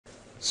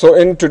So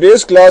in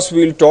today's class,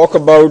 we'll talk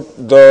about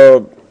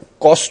the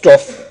cost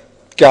of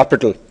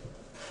capital.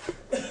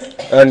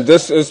 And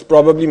this is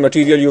probably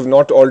material you've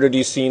not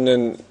already seen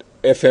in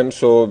FM,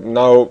 so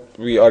now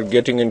we are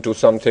getting into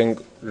something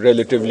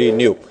relatively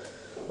new.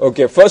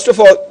 Okay, first of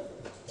all,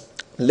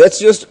 let's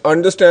just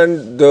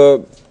understand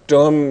the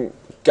term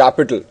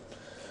capital.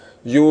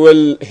 You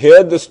will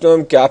hear this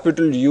term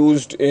capital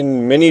used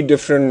in many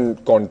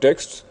different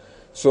contexts.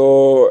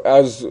 So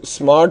as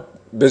smart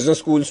business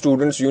school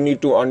students, you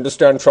need to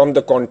understand from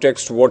the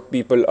context what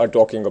people are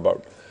talking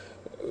about.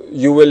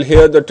 You will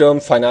hear the term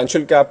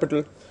financial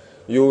capital.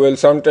 You will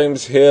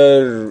sometimes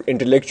hear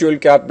intellectual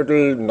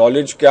capital,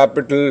 knowledge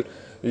capital.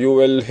 You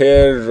will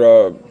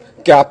hear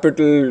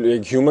capital,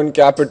 human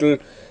capital.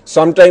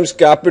 Sometimes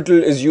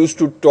capital is used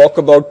to talk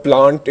about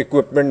plant,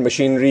 equipment,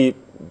 machinery.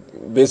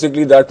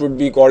 Basically, that would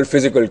be called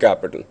physical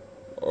capital.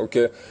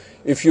 Okay.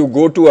 If you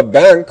go to a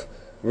bank,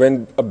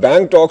 when a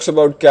bank talks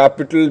about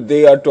capital,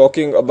 they are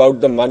talking about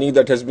the money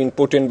that has been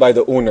put in by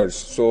the owners.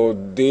 So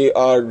they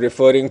are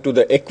referring to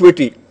the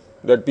equity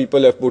that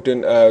people have put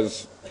in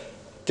as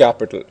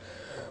capital.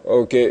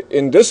 Okay.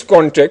 In this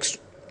context,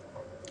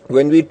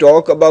 when we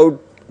talk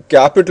about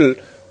capital,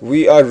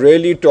 we are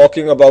really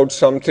talking about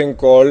something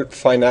called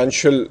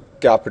financial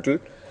capital,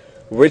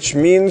 which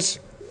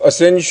means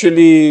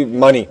essentially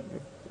money.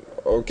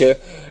 Okay.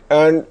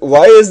 And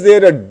why is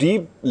there a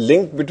deep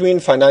link between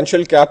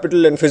financial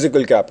capital and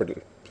physical capital?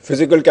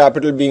 Physical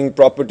capital being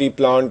property,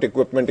 plant,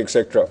 equipment,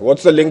 etc.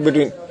 What's the link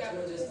between?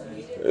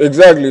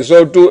 Exactly.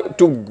 So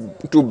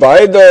to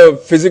buy the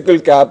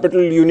physical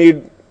capital, you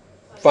need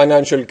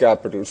financial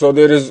capital. So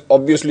there is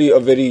obviously a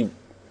very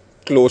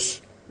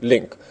close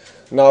link.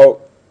 Now,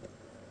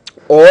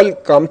 all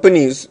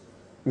companies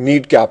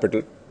need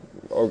capital.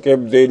 Okay,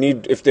 they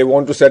need, if they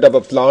want to set up a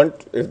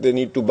plant, if they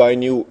need to buy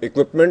new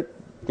equipment,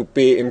 to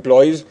pay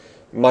employees,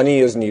 money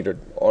is needed.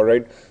 All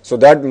right. So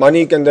that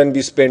money can then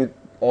be spent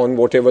on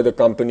whatever the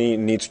company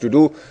needs to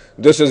do.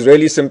 This is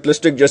really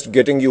simplistic, just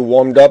getting you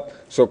warmed up.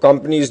 So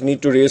companies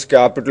need to raise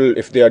capital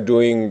if they are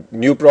doing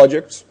new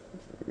projects.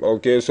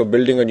 Okay. So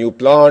building a new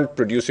plant,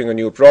 producing a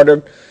new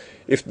product.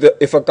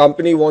 If a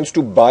company wants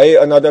to buy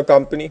another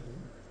company,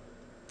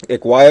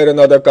 acquire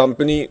another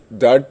company,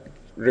 that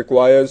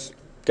requires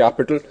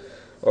capital.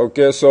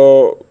 Okay.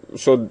 So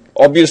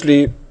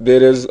obviously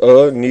there is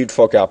a need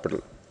for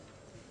capital.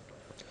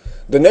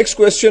 The next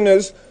question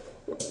is,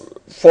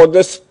 for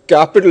this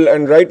capital,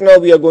 and right now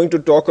we are going to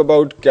talk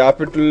about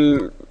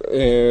capital,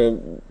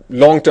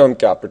 long-term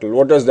capital.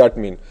 What does that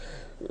mean?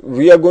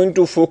 We are going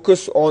to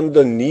focus on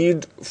the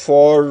need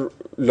for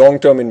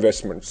long-term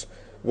investments.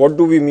 What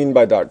do we mean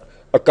by that?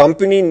 A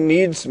company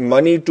needs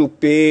money to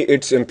pay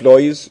its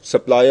employees,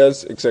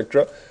 suppliers,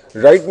 etc.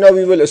 Right now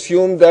we will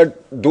assume that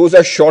those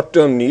are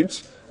short-term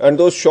needs, and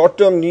those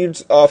short-term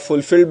needs are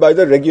fulfilled by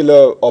the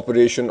regular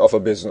operation of a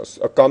business.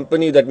 A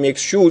company that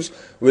makes shoes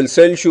will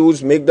sell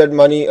shoes, make that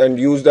money, and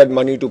use that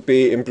money to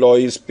pay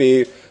employees,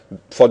 pay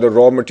for the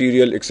raw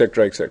material,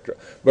 etc., etc.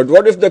 But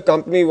what if the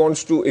company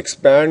wants to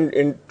expand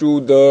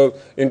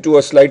into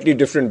a slightly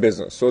different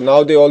business? So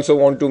now they also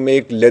want to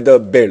make leather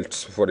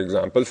belts, for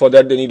example. For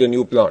that, they need a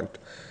new plant.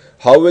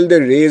 How will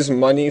they raise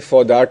money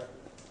for that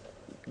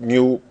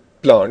new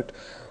plant?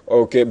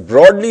 Okay,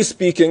 broadly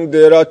speaking,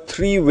 there are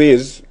three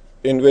ways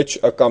in which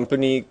a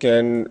company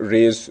can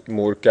raise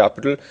more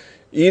capital.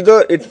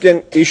 Either it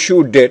can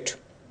issue debt.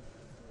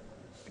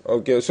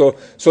 Okay, so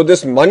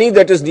this money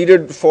that is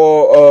needed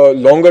for a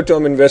longer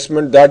term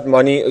investment, that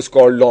money is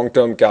called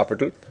long-term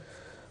capital.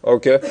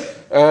 Okay,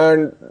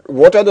 and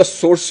what are the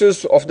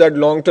sources of that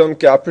long-term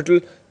capital?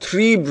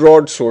 Three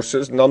broad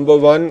sources. Number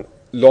one,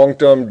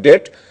 long-term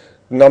debt.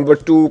 Number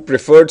two,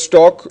 preferred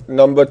stock.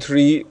 Number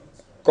three,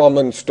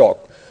 common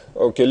stock.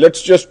 Okay,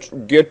 let's just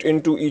get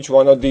into each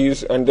one of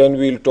these and then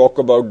we'll talk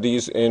about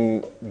these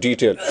in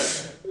detail.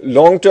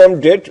 Long-term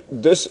debt,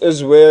 this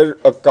is where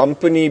a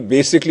company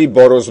basically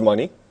borrows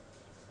money.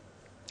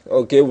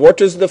 Okay, what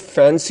is the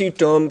fancy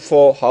term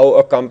for how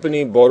a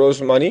company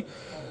borrows money?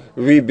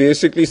 We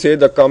basically say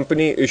the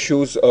company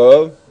issues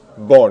a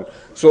bond.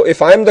 So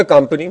if I am the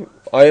company,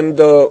 I am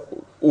the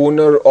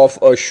owner of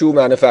a shoe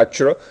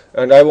manufacturer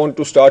and I want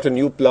to start a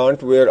new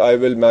plant where I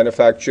will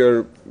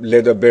manufacture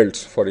leather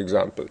belts, for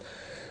example.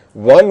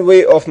 One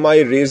way of my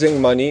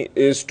raising money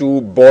is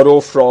to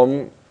borrow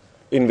from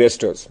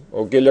investors.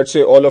 Okay, let's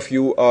say all of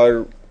you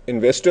are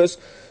investors.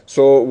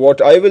 So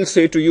what I will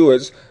say to you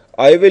is,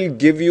 I will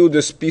give you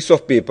this piece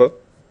of paper,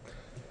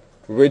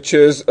 which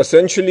is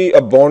essentially a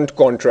bond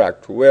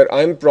contract, where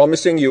I'm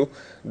promising you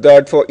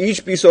that for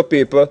each piece of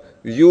paper,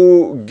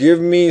 you give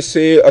me,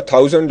 say,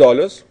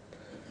 $1,000,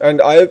 and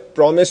I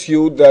promise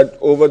you that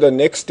over the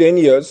next 10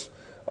 years,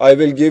 I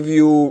will give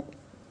you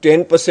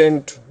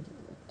 10%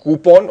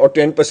 coupon or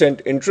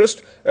 10%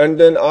 interest, and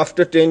then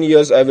after 10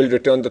 years I will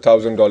return the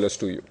 $1,000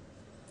 to you.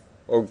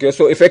 Okay,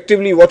 so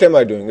effectively what am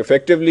I doing?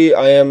 Effectively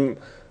I'm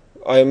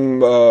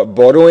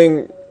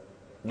borrowing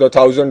the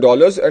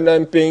 $1,000 and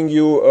I'm paying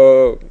you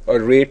a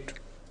rate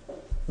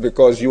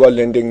because you are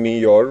lending me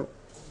your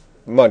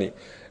money.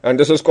 And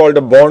this is called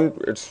a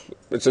bond. It's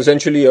It's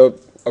essentially a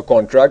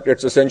contract.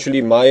 It's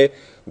essentially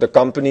the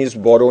company's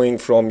borrowing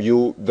from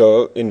you,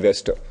 the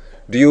investor.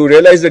 Do you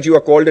realize that you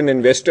are called an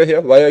investor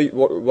here? Why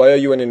are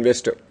you an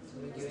investor?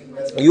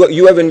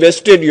 You have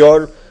invested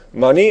your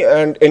money,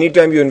 and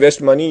anytime you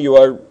invest money, you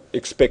are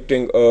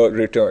expecting a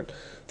return.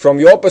 From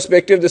your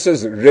perspective, this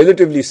is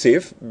relatively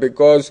safe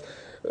because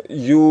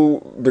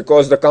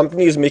the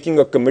company is making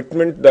a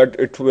commitment that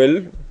it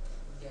will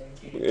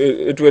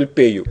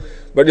pay you.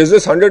 But is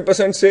this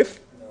 100% safe?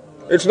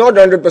 It's not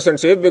 100%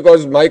 safe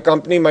because my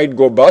company might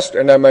go bust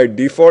and I might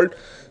default.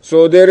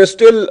 So there is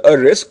still a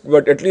risk,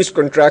 but at least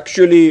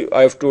contractually,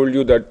 I have told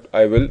you that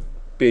I will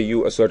pay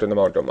you a certain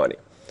amount of money.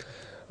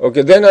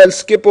 Okay, then I'll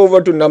skip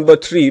over to number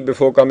 3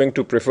 before coming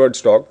to preferred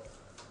stock.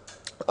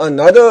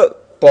 Another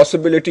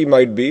possibility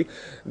might be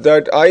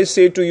that I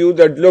say to you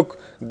that, look,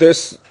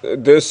 this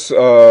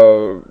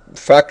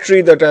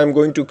factory that I'm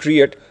going to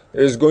create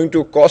is going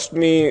to cost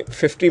me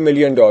 $50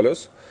 million.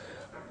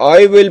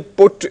 I will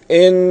put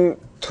in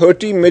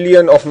 30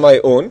 million of my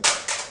own,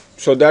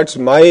 so that's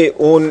my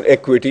own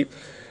equity,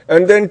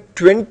 and then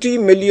 20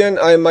 million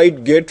I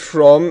might get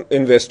from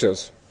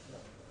investors.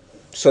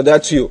 So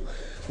that's you.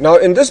 Now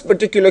in this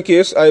particular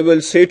case, I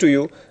will say to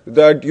you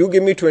that you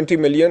give me 20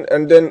 million,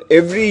 and then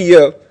every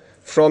year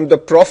from the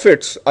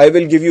profits, I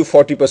will give you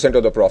 40%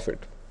 of the profit,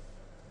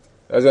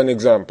 as an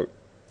example.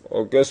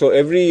 Okay, so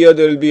every year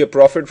there will be a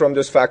profit from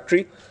this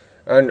factory,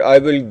 and I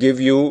will give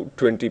you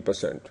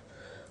 20%.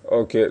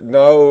 Okay,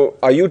 now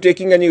are you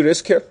taking any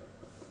risk here?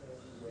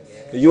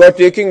 You are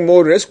taking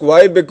more risk.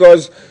 Why?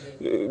 Because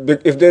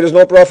if there is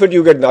no profit,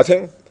 you get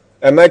nothing.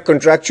 Am I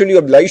contractually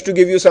obliged to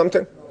give you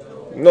something?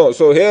 No.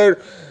 So here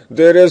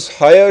there is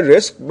higher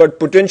risk but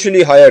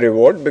potentially higher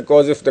reward,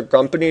 because if the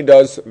company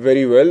does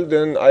very well,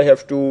 then I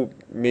have to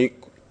make,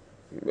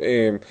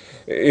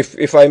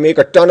 if I make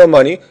a ton of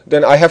money,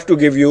 then I have to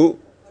give you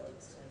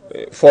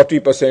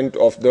 40%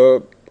 of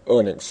the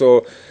earnings.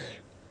 So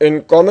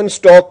in common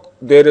stock,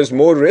 there is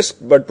more risk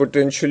but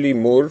potentially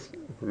more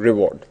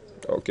reward.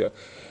 Okay.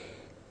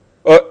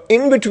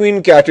 In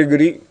between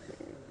category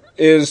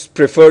is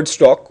preferred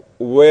stock,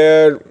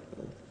 where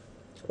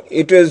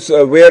it is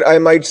where I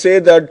might say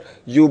that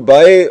you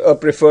buy a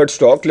preferred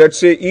stock. Let's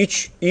say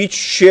each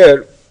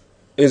share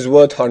is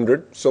worth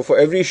 100. So for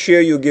every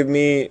share you give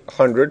me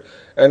 100,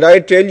 and I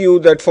tell you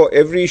that for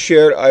every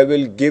share I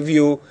will give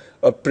you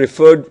a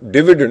preferred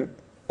dividend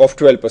of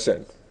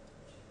 12%.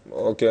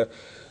 Okay.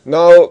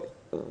 Now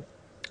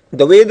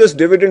the way this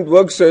dividend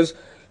works is,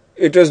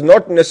 it is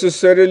not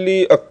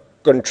necessarily a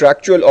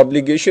contractual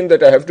obligation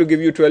that I have to give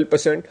you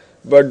 12%,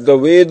 but the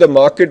way the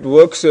market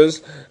works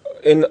is,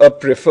 in a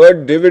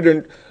preferred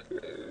dividend,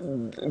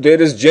 there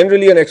is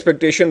generally an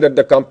expectation that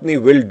the company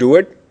will do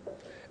it,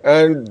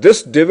 and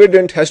this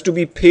dividend has to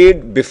be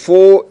paid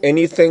before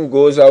anything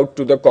goes out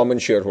to the common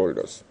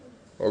shareholders.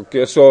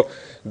 Okay, so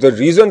the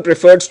reason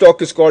preferred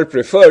stock is called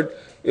preferred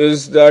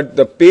is that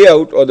the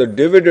payout or the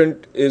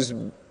dividend is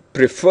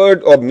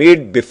preferred or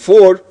made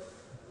before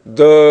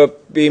the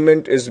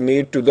payment is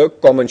made to the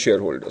common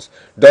shareholders.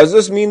 Does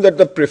this mean that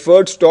the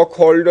preferred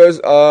stockholders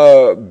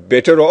are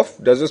better off?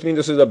 Does this mean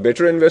this is a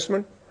better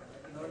investment?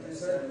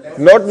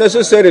 Not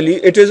necessarily.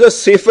 It is a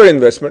safer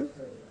investment.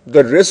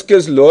 The risk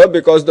is lower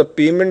because the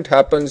payment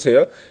happens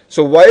here.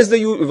 So why is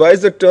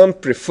the term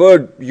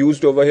preferred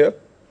used over here?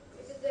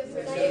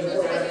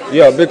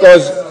 Yeah,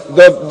 because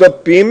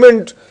the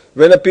payment,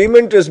 when a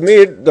payment is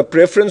made, the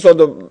preference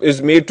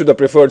is made to the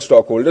preferred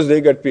stockholders. They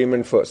get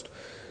payment first.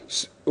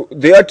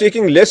 They are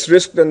taking less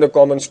risk than the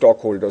common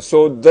stockholders.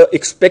 So the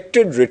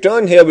expected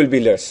return here will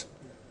be less.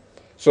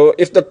 So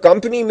if the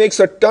company makes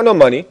a ton of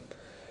money,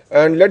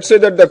 and let's say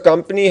that the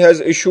company has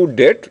issued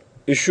debt,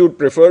 issued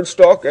preferred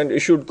stock, and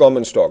issued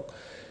common stock,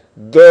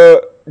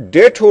 the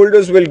debt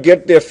holders will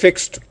get their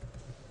fixed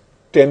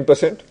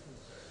 10%.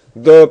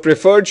 The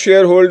preferred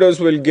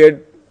shareholders will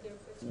get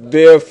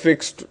their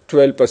fixed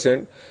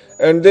 12%,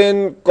 and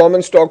then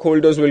common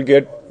stockholders will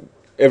get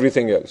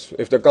everything else.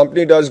 If the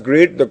company does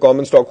great, the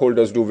common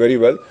stockholders do very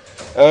well,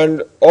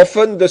 and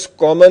often this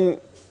common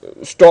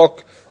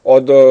stock or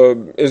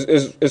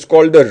is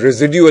called the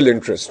residual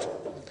interest.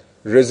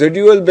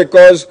 Residual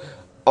because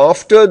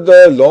after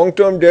the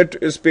long-term debt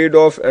is paid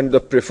off and the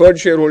preferred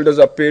shareholders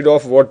are paid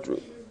off, what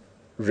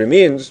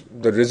remains,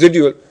 the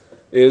residual,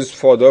 is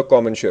for the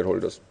common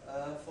shareholders.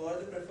 For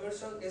the preferred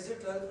stock, is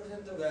it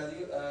 12% the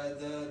value,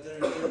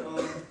 the return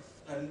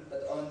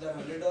on the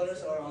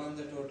 $100 or on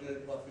the total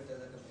profit as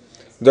a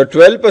company? The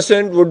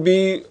 12% would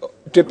be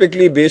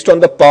typically based on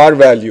the par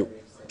value.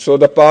 So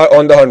the par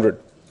on the 100.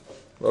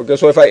 Okay,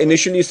 so if I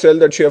initially sell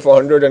that share for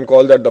 100 and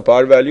call that the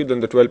par value, then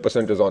the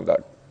 12% is on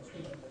that.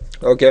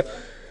 Okay,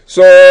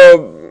 so the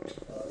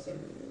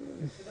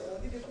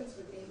only difference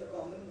between the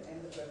common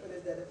and the preferred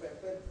is that the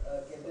preferred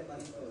get their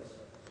money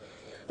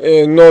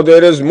first. No,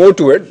 there is more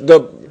to it.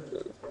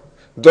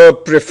 The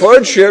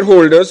preferred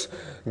shareholders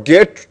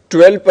get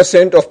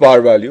 12% of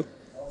par value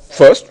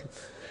first.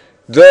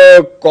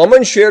 The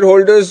common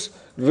shareholders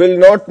will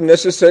not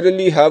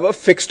necessarily have a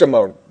fixed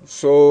amount.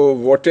 So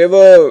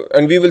whatever,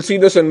 and we will see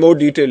this in more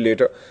detail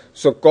later.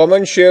 So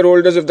common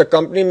shareholders, if the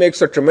company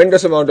makes a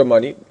tremendous amount of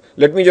money,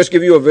 let me just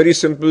give you a very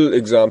simple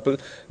example.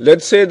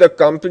 Let's say the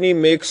company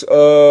makes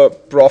a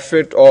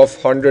profit of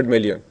 100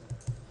 million.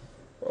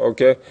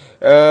 Okay,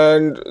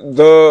 and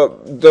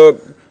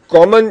the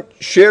common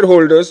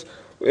shareholders,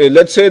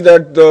 let's say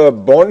that the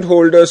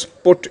bondholders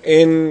put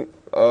in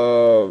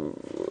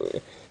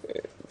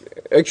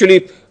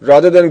actually,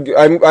 rather than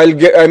I'm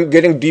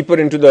getting deeper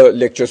into the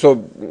lecture.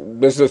 So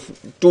this is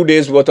 2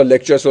 days worth of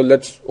lecture. So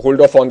let's hold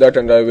off on that,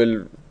 and I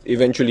will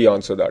eventually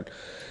answer that.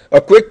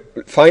 A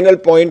quick final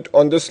point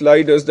on this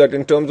slide is that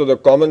in terms of the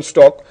common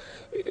stock,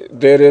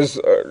 there is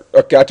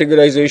a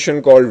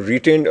categorization called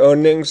retained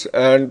earnings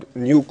and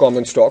new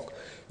common stock.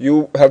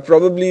 You have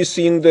probably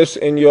seen this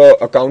in your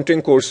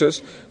accounting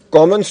courses.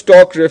 Common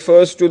stock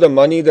refers to the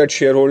money that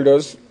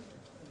shareholders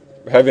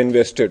have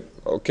invested.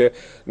 Okay.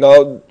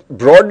 Now,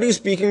 broadly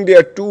speaking, there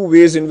are two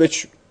ways in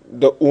which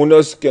the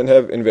owners can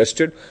have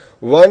invested.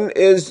 One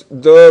is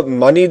the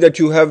money that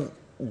you have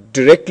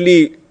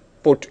directly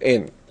put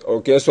in.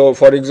 Okay. So,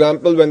 for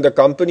example, when the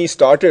company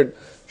started,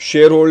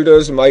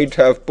 shareholders might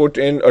have put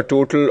in a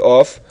total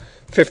of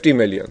 50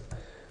 million.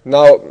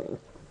 Now,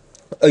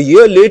 a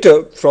year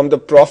later, from the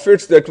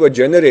profits that were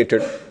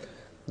generated,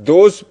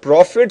 those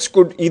profits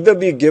could either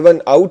be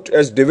given out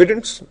as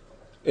dividends,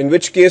 in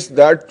which case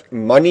that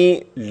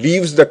money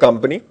leaves the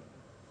company.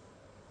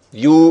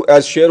 You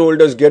as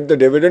shareholders get the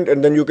dividend,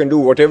 and then you can do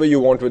whatever you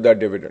want with that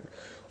dividend.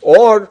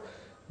 Or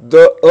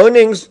the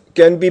earnings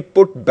can be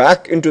put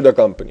back into the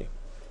company.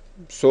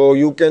 So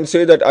you can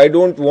say that I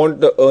don't want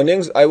the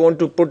earnings, I want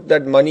to put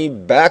that money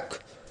back,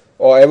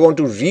 or I want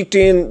to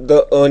retain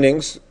the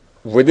earnings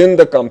within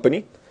the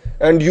company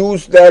and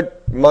use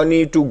that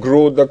money to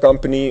grow the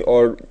company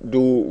or do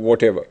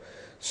whatever.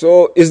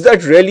 So is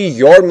that really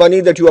your money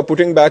that you are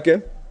putting back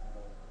in?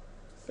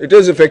 It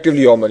is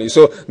effectively your money.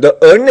 So the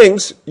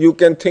earnings you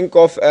can think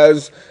of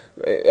as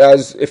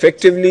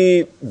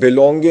effectively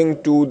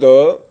belonging to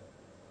the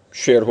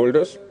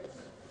shareholders.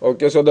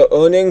 Okay, so the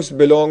earnings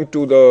belong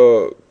to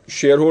the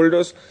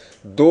shareholders.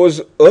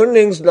 Those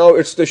earnings, now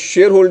it's the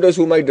shareholders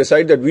who might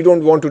decide that we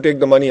don't want to take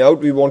the money out,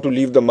 we want to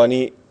leave the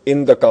money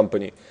in the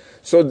company.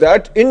 So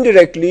that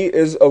indirectly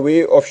is a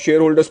way of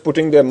shareholders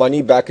putting their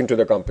money back into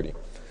the company.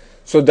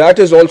 So that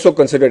is also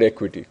considered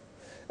equity.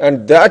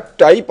 And that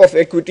type of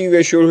equity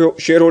where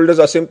shareholders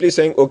are simply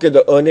saying, okay,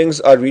 the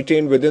earnings are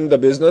retained within the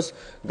business,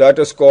 that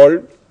is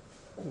called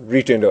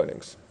retained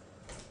earnings.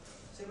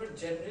 So, but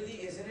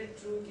generally, isn't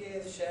it true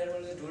that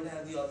shareholders don't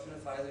have the option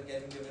of either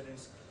getting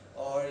dividends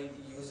or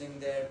using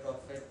their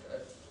profit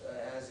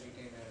as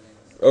retained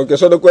earnings? Okay,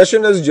 so the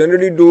question is,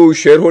 generally, do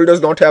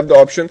shareholders not have the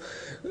option?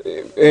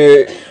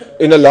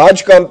 In a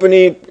large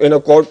company, in a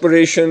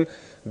corporation,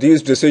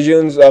 these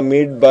decisions are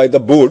made by the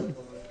board.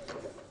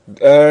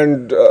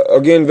 And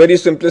again, very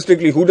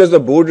simplistically, who does the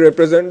board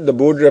represent? The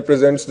board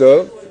represents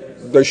the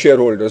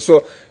shareholders.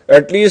 So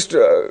at least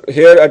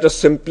here at a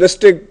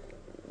simplistic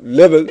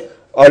level,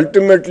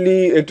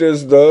 ultimately it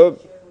is the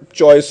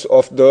choice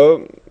of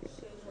the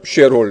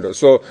shareholders.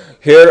 So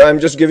here I'm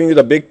just giving you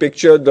the big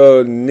picture.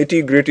 The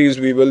nitty-gritties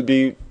we will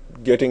be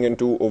getting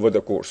into over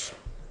the course.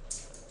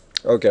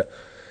 Okay.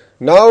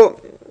 Now,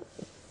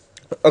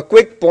 a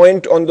quick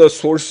point on the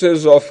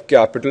sources of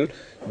capital.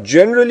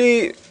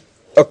 Generally,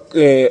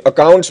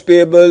 accounts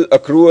payable,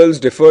 accruals,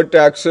 deferred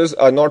taxes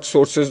are not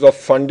sources of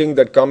funding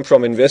that come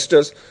from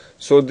investors,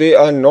 so they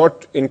are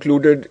not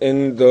included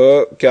in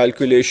the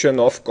calculation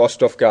of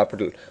cost of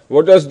capital.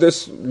 What does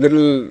this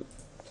little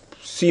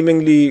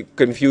seemingly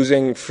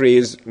confusing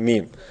phrase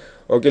mean?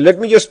 Okay, let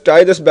me just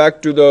tie this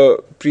back to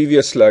the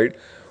previous slide.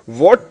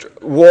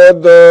 What were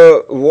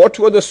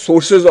the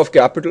sources of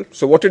capital?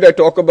 So what did I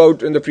talk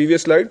about in the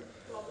previous slide?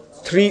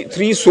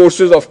 Three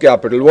sources of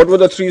capital. What were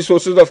the three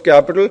sources of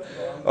capital?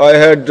 I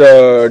had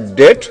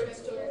debt,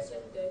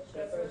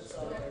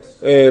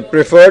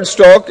 preferred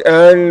stock,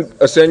 and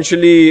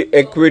essentially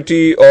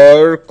equity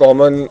or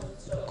common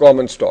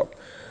stock.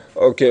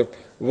 Okay.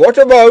 What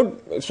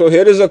about, so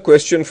here is a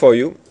question for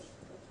you.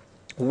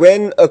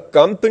 When a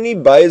company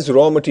buys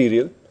raw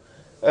material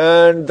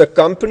and the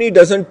company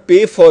doesn't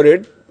pay for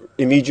it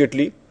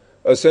immediately,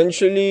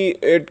 essentially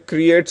it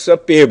creates a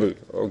payable.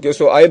 Okay,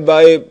 so I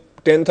buy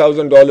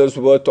 $10,000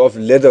 worth of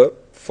leather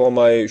for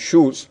my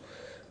shoes,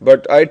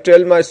 but I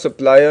tell my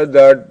supplier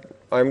that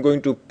I'm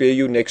going to pay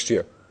you next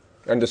year,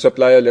 and the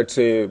supplier, let's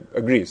say,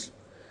 agrees.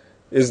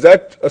 Is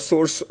that a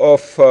source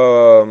of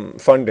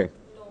funding?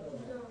 No,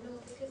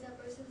 because that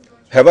person is not.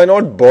 Have I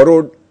not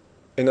borrowed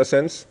in a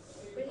sense?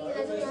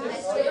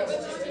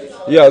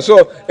 Yeah,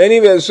 so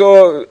anyway,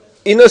 so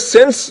in a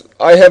sense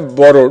I have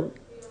borrowed,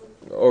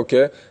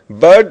 okay,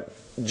 but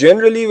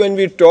generally when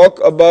we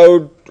talk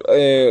about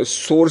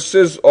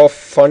sources of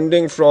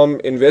funding from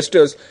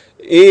investors,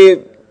 we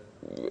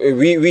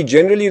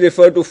generally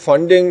refer to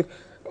funding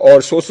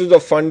or sources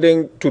of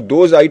funding to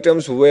those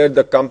items where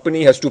the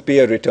company has to pay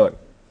a return.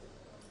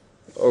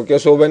 Okay,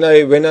 so when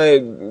I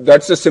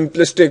that's a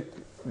simplistic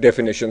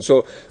definition.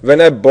 So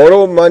when I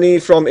borrow money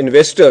from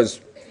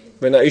investors,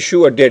 When I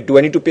issue a debt, do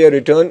I need to pay a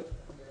return?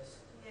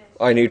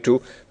 I need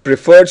to.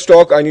 Preferred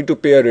stock, I need to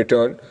pay a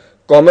return.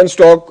 Common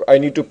stock, I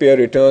need to pay a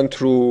return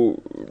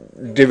through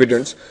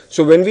dividends.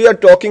 So when we are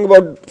talking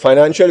about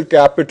financial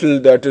capital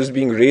that is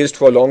being raised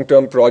for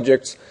long-term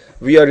projects,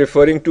 we are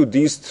referring to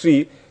these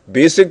three.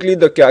 Basically,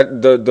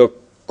 the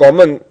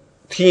common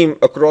theme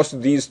across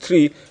these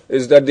three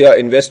is that they are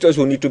investors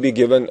who need to be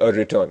given a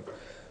return.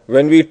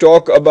 When we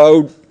talk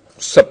about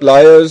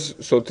suppliers,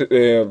 so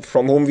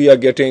from whom we are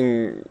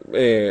getting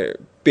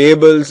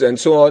payables and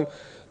so on,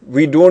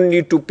 we don't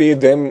need to pay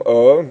them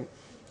a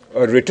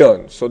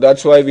return. So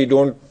that's why we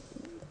don't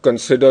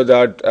consider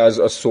that as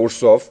a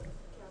source of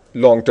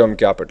long-term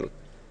capital.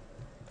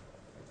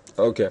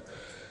 Okay.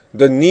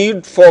 The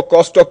need for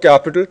cost of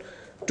capital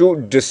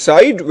to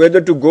decide whether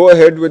to go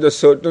ahead with a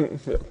certain...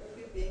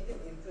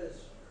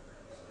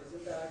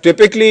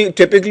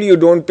 Typically you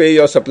don't pay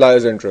your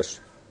suppliers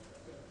interest.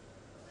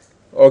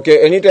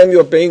 Okay, anytime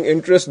you're paying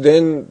interest,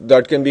 then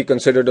that can be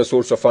considered a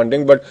source of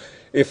funding. But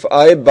if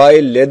I buy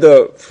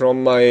leather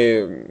from my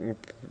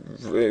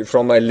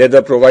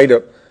leather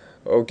provider,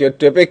 okay,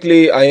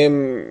 typically I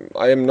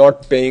am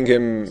not paying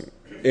him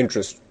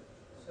interest.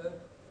 Sir,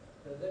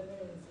 does that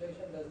mean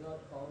inflation does not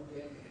count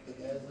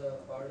in as a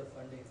part of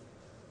funding?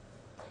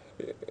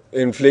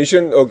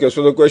 Inflation, okay,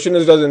 so the question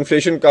is, does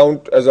inflation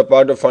count as a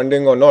part of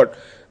funding or not?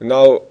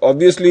 Now,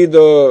 obviously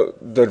the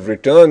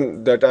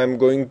return that I'm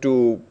going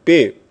to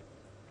pay,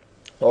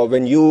 or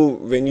when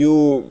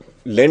you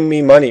lend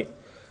me money,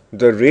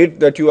 the rate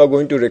that you are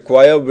going to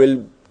require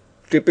will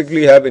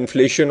typically have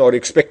inflation or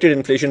expected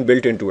inflation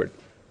built into it.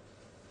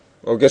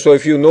 Okay, so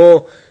if you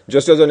know,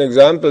 just as an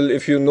example,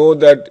 if you know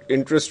that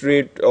interest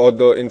rate or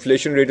the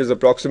inflation rate is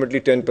approximately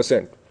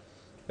 10%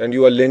 and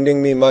you are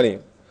lending me money,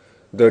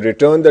 the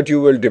return that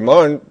you will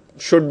demand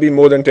should be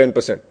more than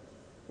 10%.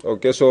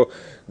 Okay, so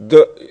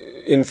the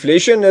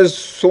inflation is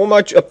so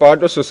much a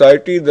part of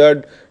society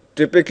that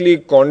typically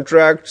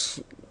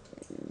contracts,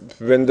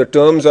 when the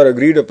terms are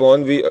agreed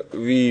upon,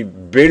 we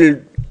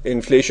build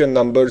inflation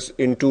numbers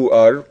into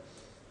our...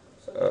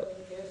 So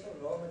in case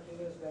of raw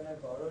materials, when I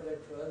borrowed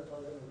at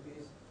 12,000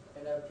 rupees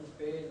and I have to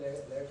pay,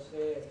 let's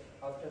say,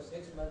 after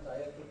 6 months, I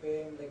have to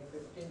pay him like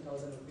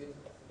 15,000 rupees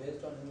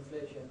based on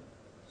inflation.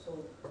 So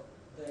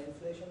the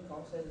inflation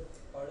counts as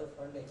part of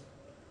funding.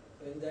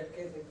 So in that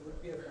case, it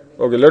would be a funding.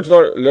 Okay,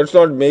 let's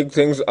not make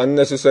things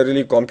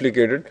unnecessarily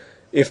complicated.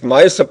 If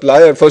my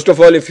supplier, first of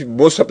all, if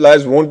most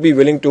suppliers won't be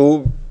willing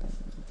to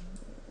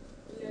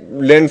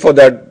lend for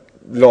that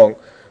long,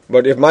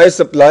 but if my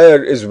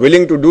supplier is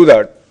willing to do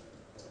that,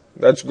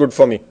 that's good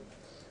for me.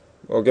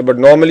 Okay, but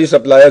normally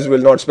suppliers will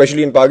not,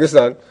 especially in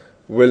Pakistan,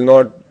 will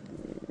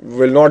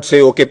not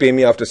say, okay, pay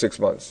me after 6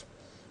 months.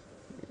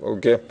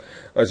 Okay.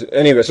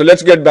 Anyway, so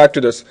let's get back to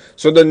this.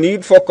 So the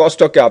need for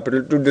cost of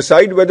capital, to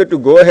decide whether to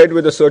go ahead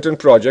with a certain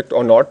project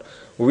or not,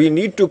 we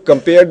need to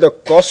compare the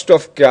cost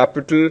of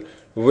capital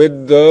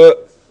with the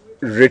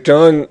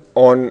return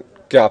on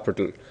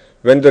capital.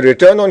 When the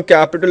return on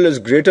capital is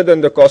greater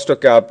than the cost of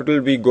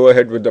capital, we go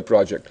ahead with the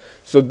project.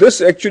 So this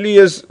actually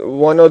is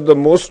one of the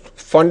most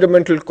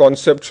fundamental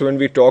concepts when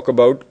we talk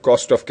about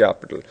cost of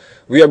capital.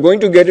 We are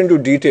going to get into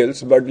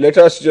details, but let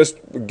us just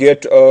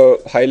get a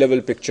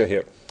high-level picture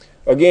here.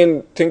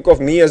 Again, think of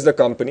me as the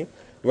company.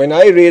 When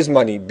I raise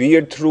money, be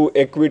it through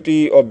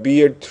equity or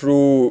be it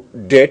through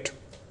debt,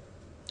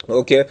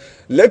 okay,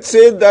 let's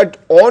say that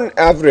on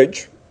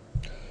average,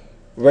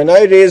 when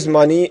I raise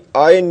money,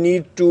 I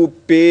need to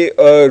pay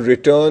a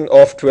return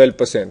of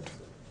 12%.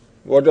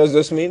 What does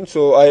this mean?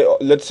 So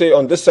let's say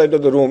on this side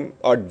of the room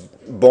are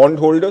bond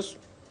holders.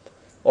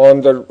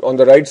 On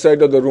the right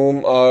side of the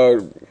room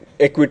are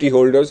equity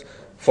holders.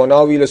 For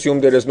now, we'll assume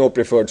there is no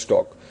preferred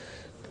stock.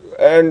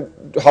 And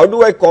how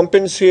do I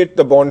compensate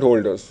the bond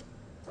holders?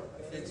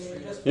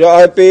 Yeah,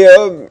 I pay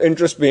a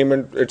interest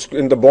payment. It's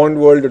in the bond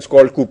world, it's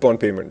called coupon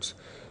payments.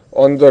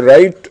 On the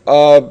right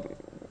are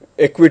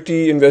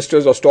equity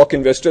investors or stock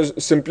investors.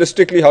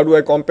 Simplistically, how do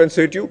I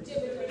compensate you?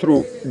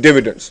 Through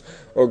dividends.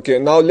 Okay,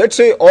 now let's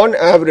say on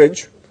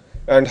average,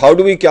 and how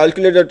do we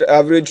calculate that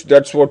average?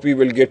 That's what we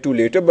will get to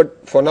later.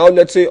 But for now,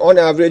 let's say on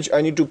average,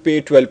 I need to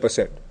pay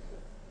 12%.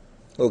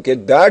 Okay,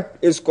 that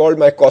is called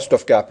my cost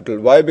of capital.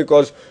 Why?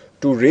 Because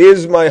to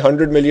raise my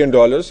 $100 million,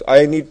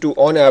 I need to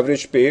on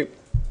average pay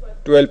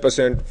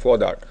 12% for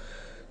that.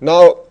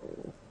 Now,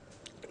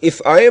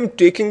 if I am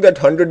taking that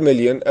 100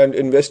 million and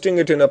investing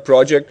it in a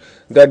project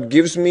that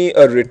gives me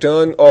a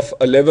return of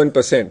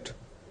 11%,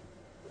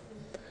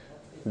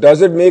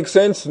 does it make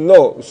sense?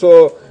 No.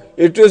 So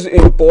it is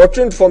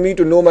important for me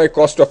to know my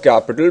cost of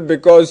capital,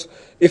 because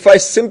if I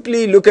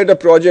simply look at a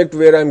project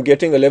where I'm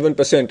getting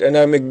 11% and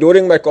I'm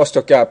ignoring my cost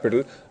of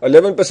capital,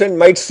 11%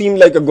 might seem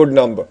like a good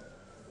number.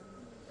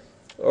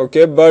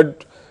 Okay,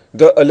 but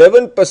the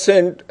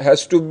 11%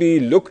 has to be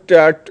looked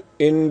at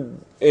in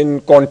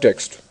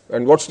context.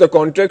 And what's the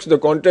context? The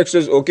context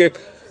is, okay,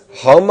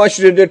 how much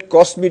did it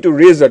cost me to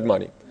raise that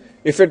money?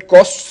 If it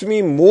costs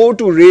me more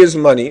to raise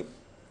money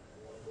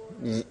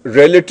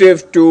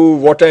relative to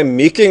what I'm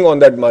making on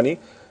that money,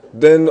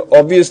 then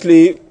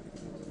obviously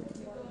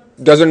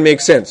doesn't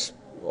make sense.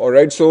 All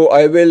right, so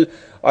I will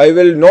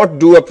not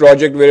do a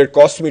project where it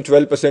costs me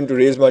 12% to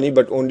raise money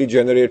but only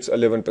generates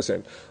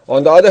 11%.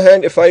 On the other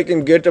hand, if I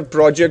can get a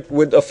project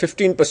with a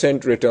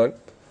 15% return,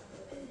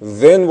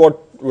 then what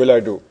will I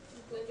do?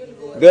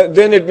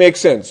 Then it makes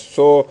sense.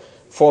 So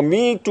for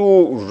me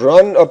to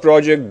run a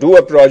project, do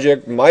a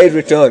project, my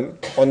return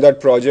on that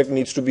project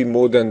needs to be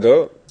more than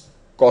the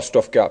cost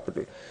of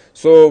capital.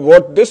 So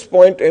what this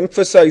point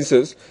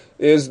emphasizes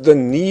is the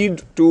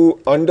need to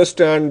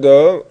understand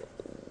the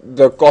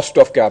cost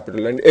of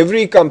capital, and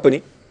every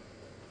company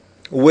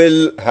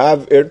will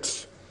have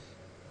its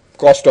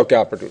cost of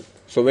capital.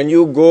 So when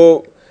you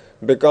go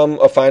become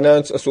a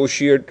finance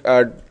associate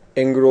at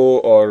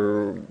Engro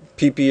or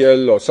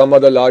PPL or some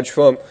other large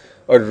firm,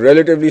 a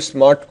relatively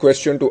smart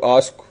question to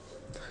ask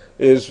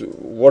is,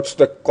 what's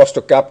the cost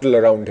of capital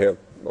around here?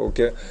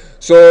 Okay,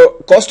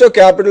 so cost of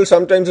capital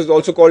sometimes is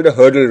also called a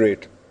hurdle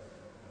rate.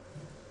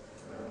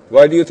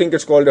 Why do you think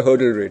it's called a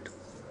hurdle rate?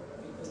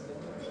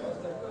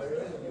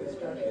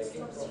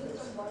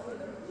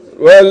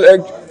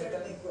 Well,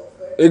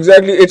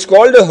 exactly, it's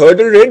called a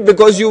hurdle rate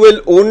because you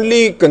will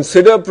only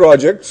consider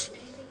projects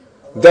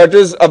that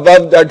is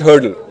above that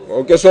hurdle.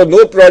 Okay, so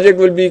no project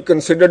will be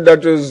considered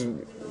that is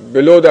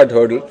below that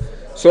hurdle.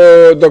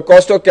 So the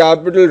cost of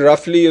capital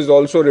roughly is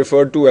also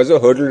referred to as a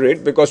hurdle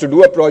rate, because to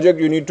do a project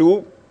you need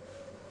to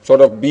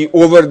sort of be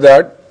over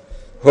that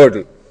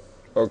hurdle.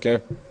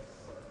 Okay.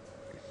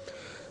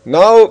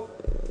 Now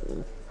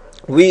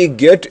we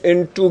get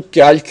into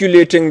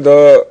calculating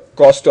the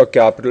cost of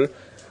capital,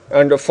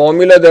 and a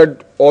formula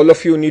that all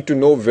of you need to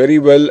know very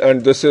well,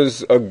 and this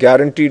is a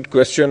guaranteed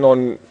question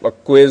on a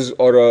quiz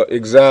or an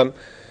exam,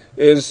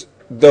 is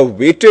the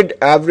weighted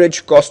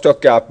average cost of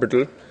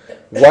capital.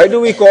 Why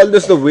do we call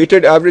this the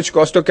weighted average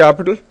cost of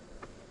capital?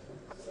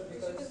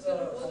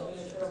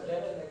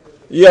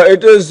 Yeah,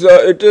 it is.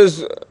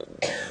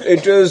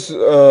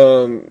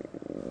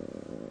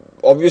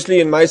 Obviously,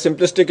 in my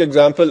simplistic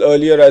example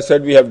earlier, I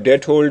said we have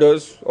debt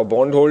holders or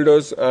bond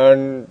holders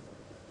and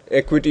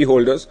equity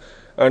holders,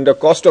 and the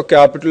cost of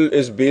capital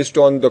is based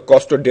on the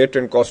cost of debt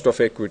and cost of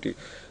equity.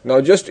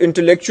 Now, just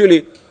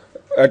intellectually,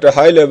 at a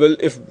high level,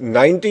 if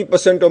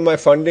 90% of my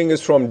funding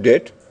is from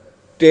debt,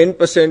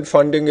 10%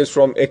 funding is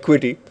from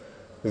equity,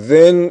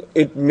 then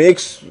it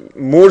makes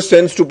more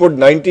sense to put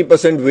 90%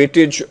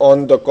 weightage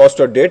on the cost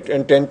of debt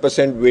and 10%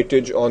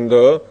 weightage on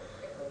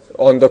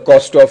the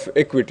cost of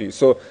equity.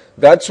 So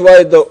that's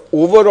why the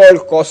overall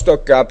cost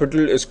of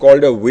capital is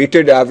called a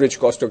weighted average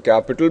cost of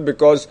capital,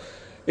 because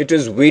it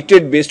is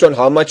weighted based on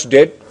how much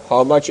debt,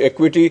 how much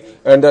equity,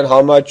 and then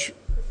how much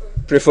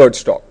preferred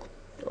stock.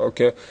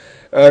 Okay,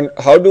 and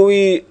how do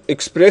we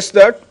express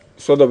that?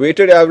 So the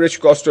weighted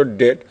average cost of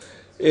debt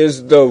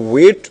is the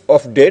weight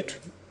of debt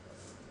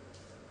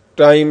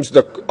times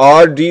the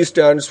RD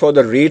stands for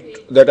the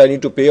rate that I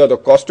need to pay, or the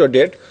cost of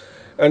debt,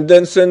 and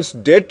then since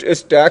debt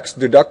is tax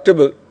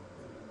deductible,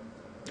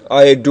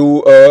 I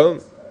do a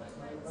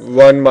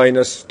 1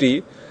 minus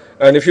T.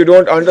 And if you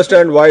don't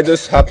understand why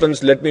this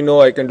happens, let me know.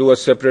 I can do a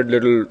separate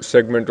little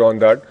segment on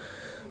that.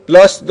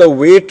 Plus the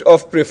weight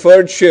of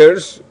preferred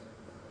shares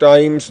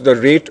times the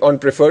rate on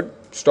preferred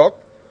stock,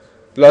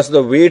 plus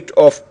the weight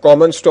of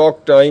common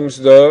stock times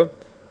the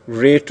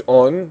rate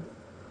on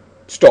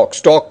stock.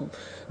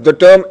 The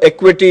term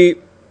equity,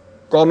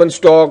 common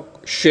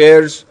stock,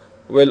 shares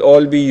will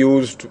all be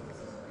used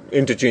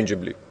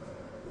interchangeably.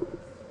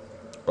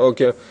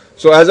 Okay.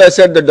 So as I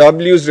said, the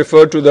W's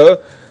refer to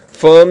the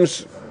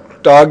firm's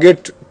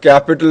target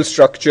capital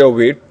structure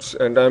weights,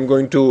 and I'm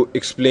going to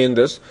explain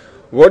this.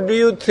 What do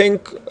you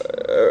think?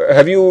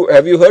 Have you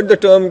heard the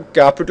term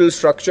capital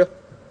structure?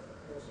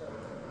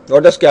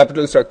 What does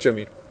capital structure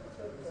mean?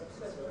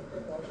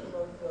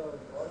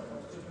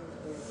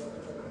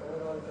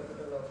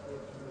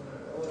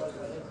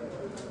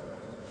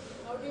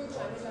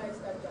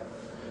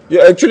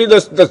 Yeah, actually,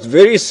 that's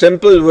very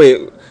simple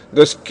way.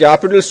 This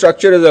capital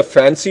structure is a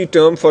fancy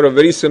term for a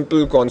very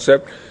simple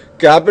concept.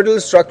 Capital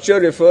structure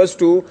refers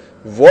to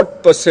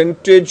what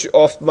percentage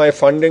of my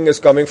funding is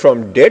coming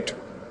from debt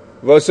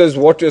versus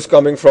what is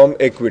coming from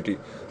equity.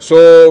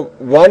 So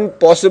one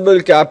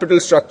possible capital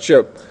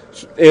structure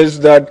is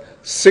that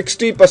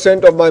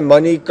 60% of my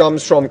money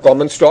comes from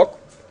common stock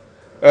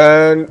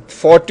and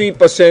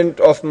 40%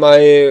 of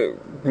my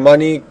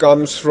money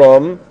comes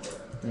from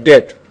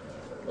debt.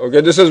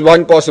 Okay, this is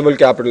one possible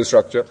capital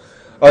structure.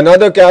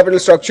 Another capital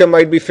structure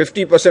might be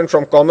 50%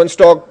 from common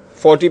stock,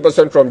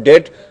 40% from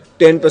debt,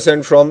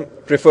 10% from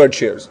preferred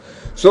shares.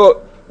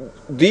 So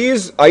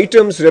these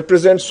items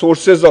represent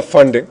sources of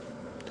funding.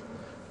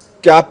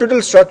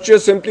 Capital structure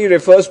simply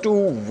refers to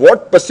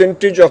what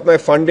percentage of my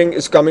funding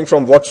is coming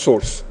from what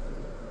source.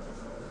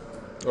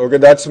 Okay,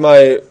 that's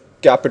my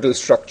capital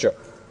structure.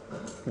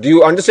 Do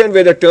you understand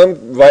where the term,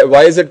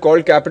 why is it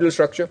called capital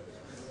structure?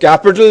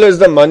 Capital is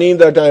the money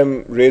that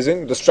I'm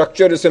raising. The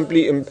structure is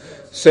simply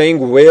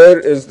saying where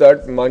is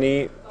that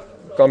money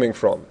coming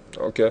from.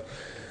 Okay.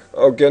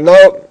 Okay.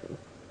 Now,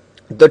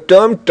 the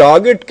term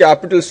target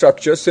capital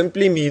structure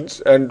simply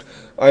means, and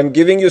I'm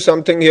giving you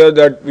something here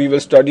that we will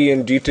study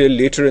in detail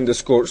later in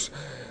this course.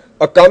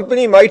 A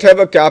company might have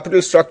a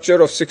capital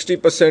structure of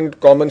 60%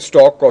 common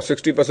stock or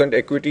 60%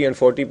 equity and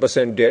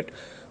 40% debt,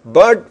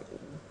 but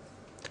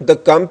the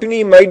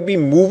company might be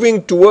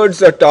moving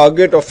towards a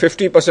target of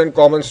 50%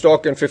 common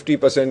stock and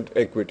 50%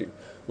 equity.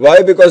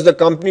 Why? Because the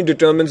company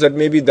determines that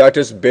maybe that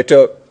is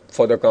better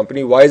for the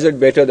company. Why is it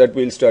better? That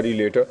we'll study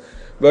later.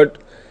 But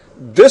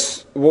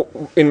this,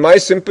 in my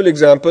simple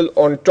example,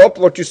 on top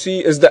what you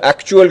see is the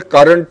actual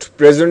current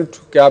present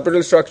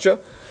capital structure,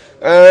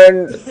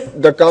 and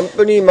the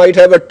company might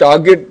have a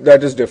target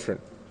that is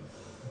different.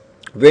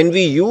 When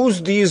we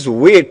use these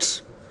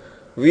weights,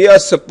 we are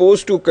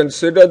supposed to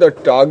consider the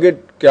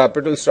target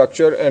capital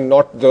structure and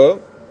not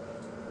the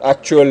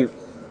actual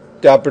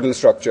capital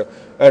structure.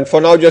 And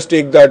for now, just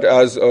take that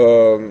as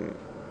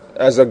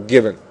a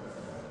given.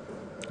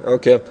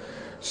 Okay.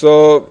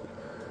 So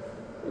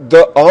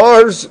the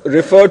R's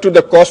refer to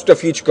the cost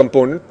of each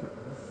component.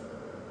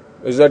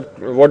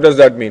 What does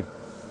that mean?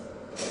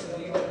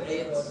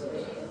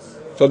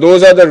 So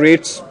those are the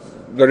rates,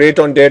 the rate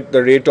on debt,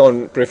 the rate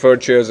on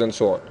preferred shares, and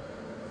so on.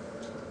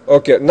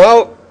 Okay,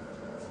 now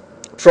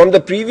from the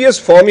previous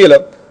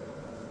formula,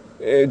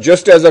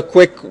 just as a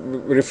quick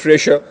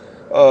refresher,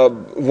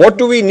 what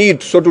do we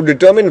need? So to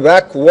determine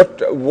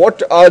WACC,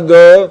 what are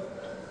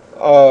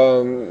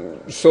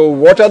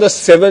the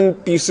 7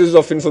 pieces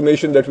of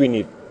information that we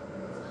need?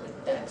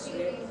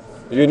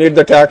 You need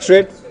the tax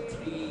rate.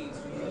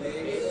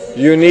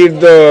 You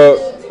need the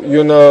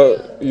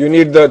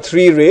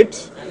 3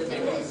 rates.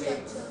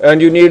 And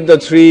you need the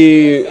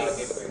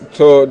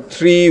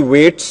three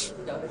weights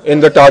in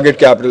the target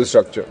capital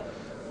structure.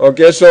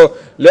 Okay, so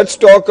let's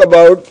talk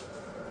about,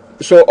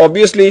 so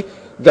obviously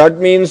that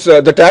means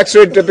the tax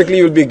rate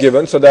typically will be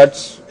given, so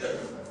that's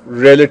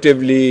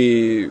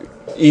relatively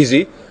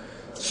easy.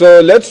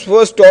 So let's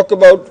first talk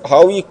about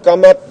how we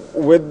come up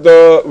with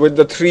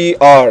the 3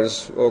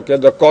 R's. Okay,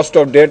 the cost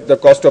of debt, the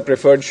cost of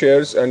preferred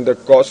shares, and the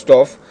cost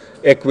of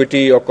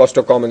equity or cost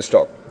of common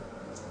stock.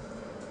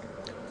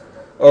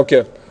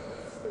 Okay.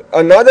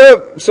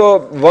 So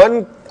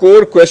one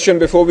core question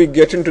before we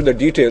get into the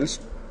details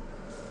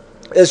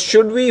is,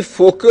 should we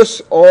focus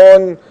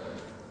on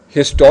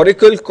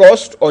historical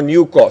cost or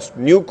new cost?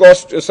 New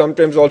cost is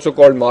sometimes also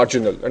called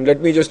marginal, and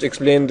let me just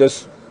explain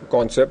this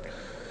concept.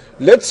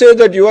 Let's say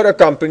that you are a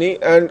company,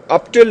 and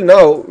up till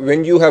now,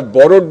 when you have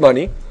borrowed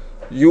money,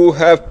 you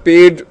have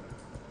paid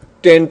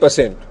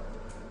 10%.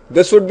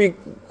 This would be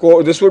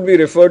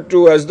referred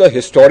to as the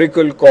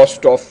historical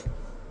cost of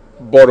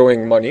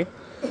borrowing money.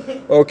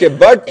 Okay,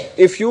 but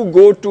if you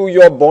go to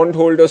your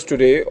bondholders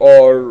today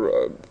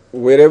or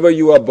wherever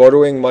you are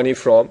borrowing money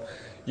from,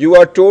 you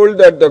are told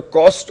that the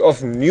cost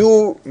of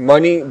new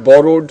money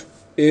borrowed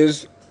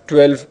is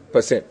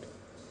 12%.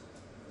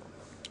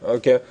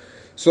 Okay,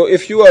 so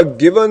if you are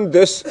given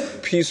this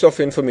piece of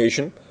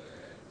information,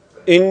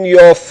 in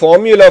your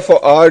formula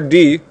for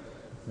RD,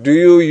 do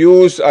you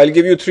use, I'll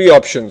give you 3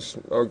 options.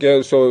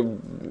 Okay, so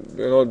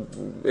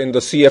in the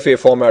CFA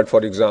format,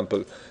 for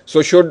example.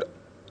 So should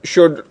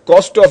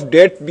cost of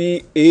debt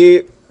be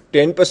A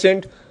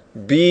 10%,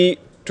 B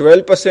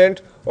 12%,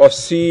 or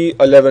C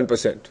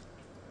 11%?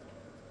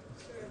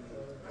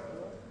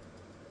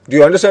 Do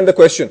you understand the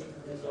question?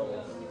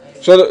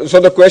 So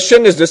the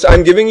question is this: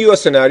 I'm giving you a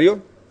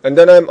scenario, and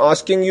then I'm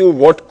asking you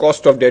what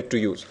cost of debt to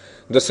use.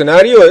 The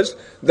scenario is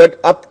that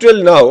up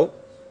till now,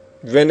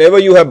 whenever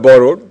you have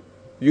borrowed,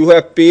 you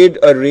have paid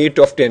a rate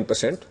of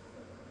 10%.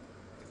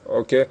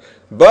 Okay,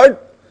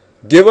 but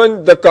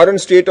given the current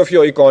state of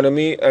your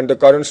economy and the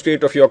current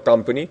state of your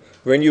company,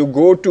 when you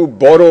go to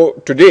borrow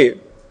today,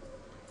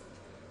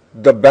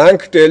 the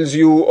bank tells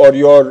you or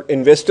your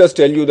investors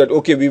tell you that,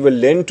 okay, we will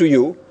lend to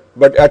you,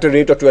 but at a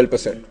rate of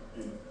 12%.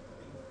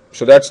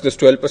 So that's this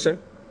 12%.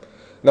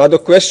 Now the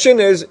question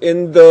is,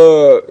 in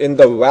the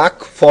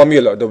WACC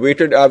formula, the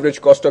weighted average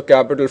cost of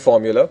capital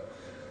formula,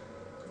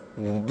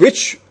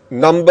 which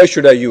number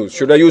should I use?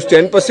 Should I use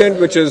 10%,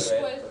 which is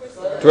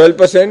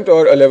 12%,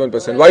 or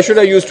 11%? Why should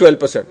I use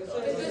 12%?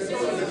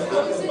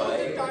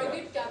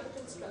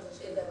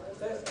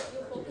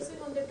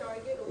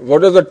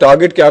 What is the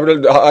target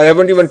capital? I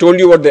haven't even told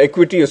you what the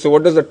equity is. So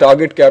what does the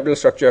target capital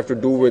structure have to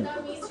do with?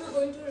 That means you're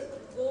going to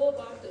go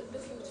about in the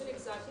future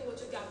exactly what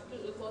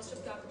your cost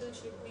of capital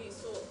should be.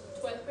 So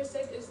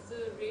 12% is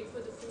the rate for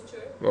the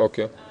future.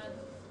 Okay.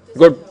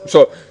 Good.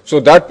 So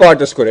that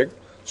part is correct.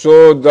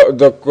 So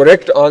the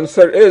correct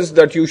answer is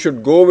that you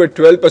should go with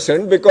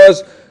 12%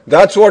 because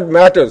that's what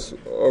matters.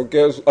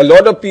 Okay. A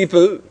lot of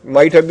people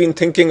might have been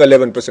thinking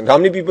 11%. How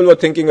many people were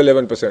thinking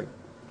 11%?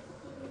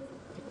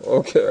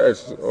 Okay.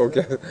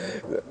 Okay.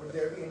 Would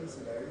there be any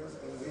scenarios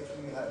in which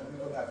we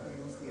would have to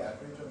use the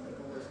average of the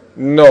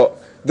two? No.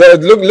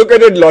 Look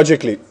at it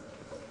logically.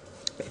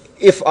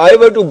 If I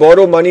were to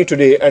borrow money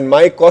today and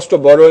my cost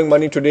of borrowing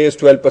money today is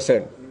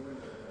 12%,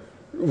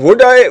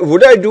 would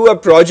I do a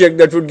project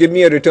that would give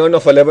me a return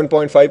of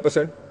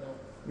 11.5%?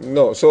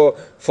 No. So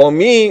for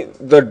me,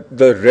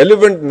 the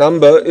relevant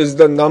number is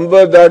the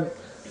number that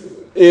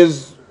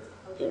is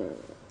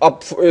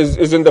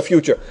is in the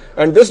future.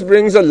 And this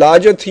brings a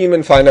larger theme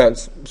in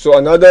finance. So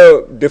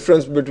another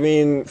difference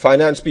between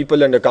finance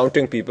people and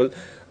accounting people.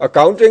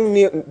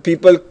 Accounting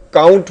people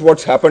count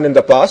what's happened in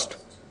the past.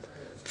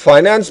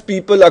 Finance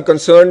people are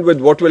concerned with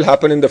what will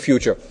happen in the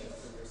future.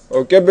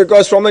 Okay,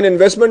 because from an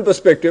investment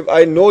perspective,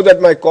 I know that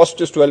my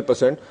cost is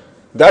 12%.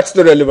 That's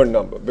the relevant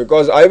number,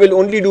 because I will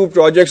only do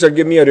projects that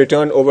give me a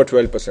return over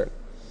 12%.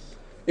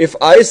 If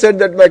I said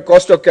that my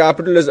cost of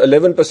capital is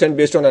 11%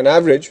 based on an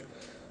average,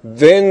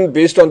 then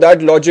based on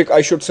that logic,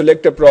 I should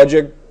select a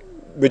project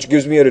which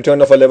gives me a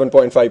return of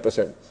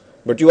 11.5%.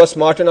 But you are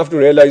smart enough to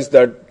realize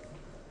that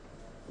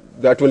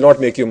that will not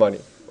make you money.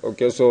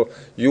 Okay, so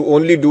you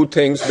only do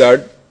things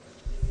that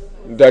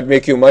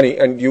make you money,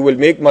 and you will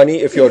make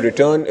money if your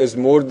return is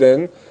more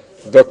than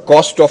the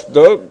cost of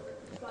the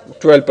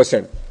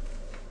 12%,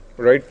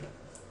 right?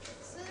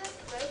 So that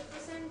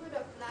 12% would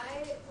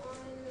apply on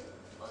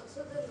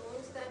also the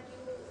loans that you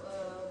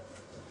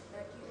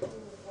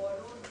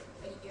borrowed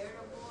a year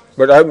ago.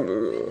 Or But so, when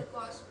the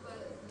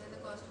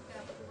cost of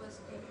capital was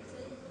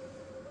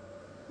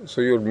 10%.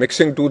 So you're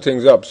mixing two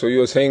things up. So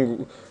you're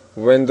saying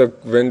when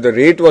the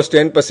rate was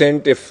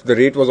 10%, if the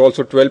rate was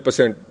also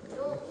 12%.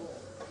 No,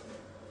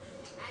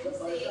 I'm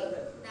saying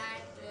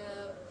that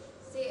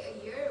say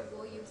a year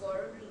ago you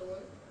borrowed a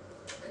loan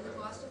and the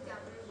cost of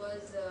capital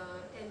was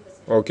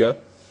 10%. Okay.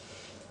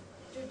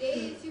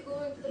 Today, if you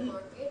go into the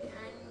market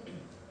and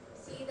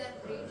see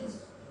that rate is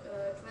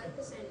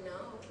 12%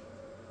 now,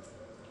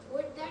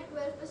 would that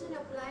 12%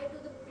 apply to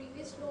the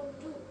previous loan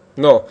too?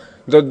 No.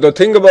 The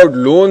thing about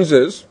loans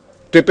is,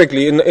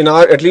 typically, in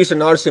our, at least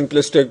in our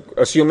simplistic,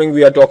 assuming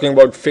we are talking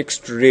about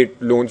fixed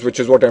rate loans, which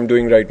is what I'm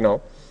doing right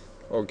now.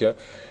 Okay.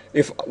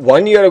 If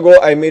 1 year ago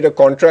I made a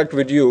contract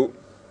with you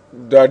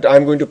that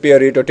I'm going to pay a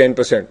rate of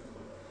 10%.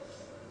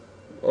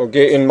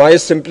 Okay. In my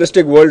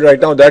simplistic world right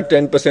now, that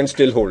 10%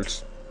 still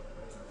holds.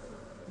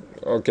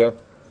 Okay.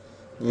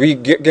 We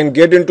can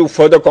get into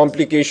further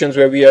complications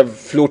where we have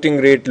floating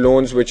rate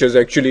loans, which is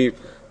actually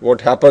what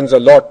happens a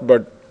lot,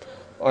 but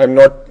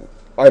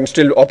I'm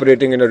still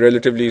operating in a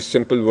relatively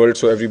simple world,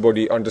 so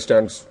everybody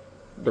understands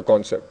the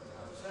concept.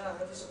 So I have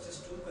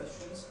just two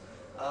questions.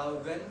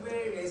 When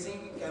we're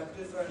raising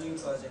capital for a new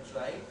project,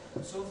 right?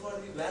 So for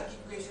the WACC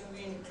equation,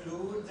 we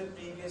include the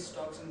previous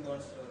stocks and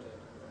bonds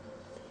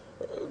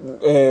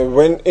floated.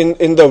 When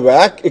in the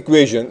WACC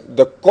equation,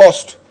 the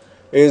cost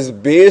is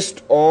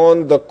based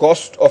on the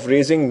cost of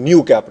raising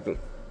new capital.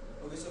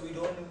 Okay, so we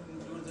don't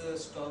include the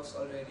stocks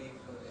already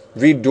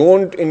floated. We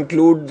don't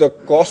include the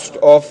cost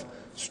of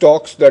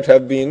stocks that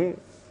have been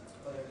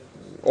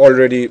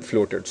already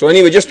floated. So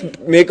anyway, just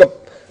make a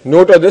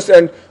note of this,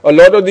 and a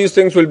lot of these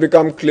things will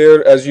become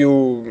clear as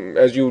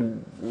you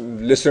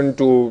listen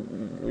to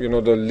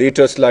the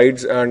later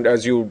slides and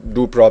as you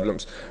do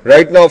problems.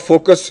 Right now,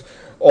 focus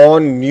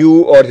on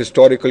new or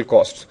historical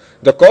costs.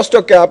 The cost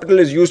of capital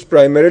is used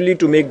primarily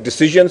to make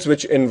decisions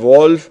which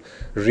involve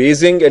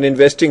raising and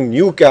investing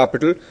new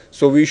capital,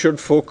 so we should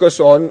focus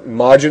on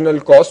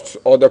marginal costs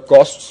or the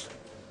costs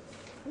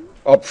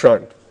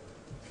upfront.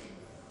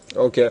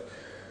 Okay.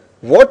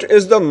 What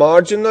is the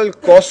marginal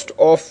cost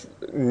of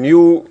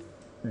new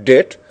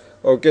debt?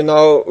 Okay,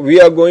 now we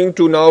are going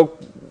to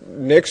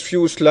next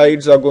few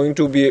slides are going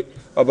to be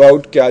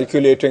about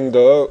calculating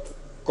the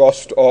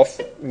cost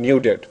of new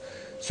debt.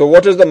 So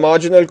what is the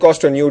marginal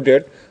cost of new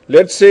debt?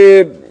 Let's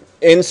say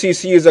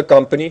NCC is a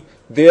company.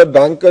 Their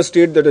bankers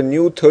state that a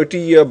new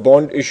 30-year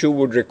bond issue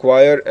would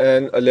require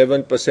an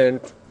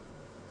 11%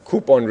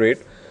 coupon rate.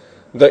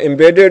 The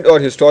embedded or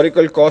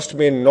historical cost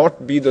may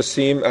not be the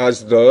same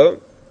as the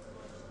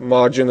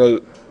marginal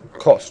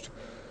cost.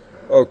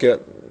 Okay.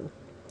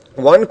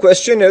 One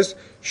question is,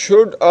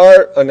 should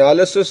our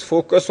analysis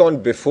focus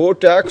on before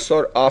tax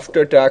or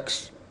after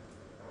tax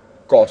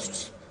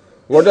costs?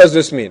 What does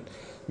this mean?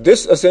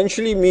 This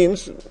essentially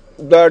means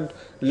that,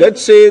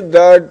 let's say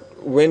that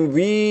when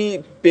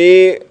we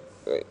pay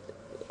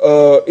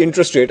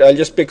interest rate, I'll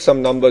just pick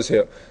some numbers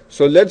here.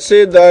 So let's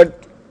say that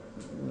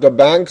the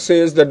bank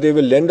says that they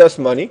will lend us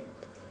money,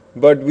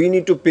 but we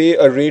need to pay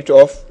a rate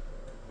of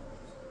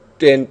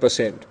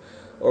 10%.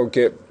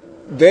 Okay.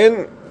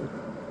 Then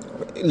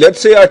let's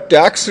say our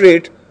tax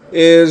rate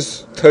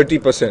is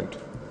 30%.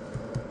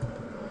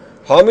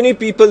 How many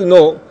people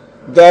know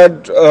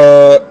that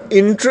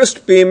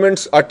interest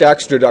payments are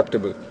tax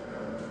deductible?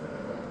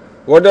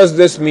 What does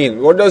this mean?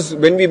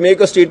 When we make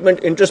a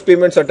statement interest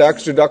payments are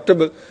tax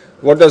deductible,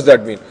 what does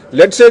that mean?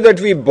 Let's say that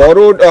we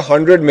borrowed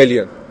 100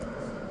 million.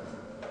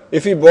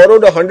 If we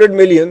borrowed 100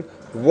 million,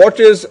 what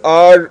is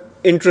our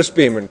interest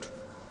payment?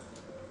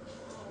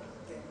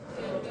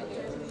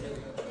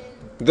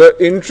 The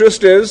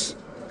interest is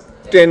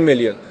 10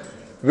 million.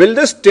 Will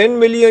this 10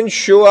 million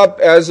show up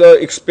as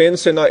an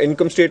expense in our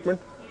income statement?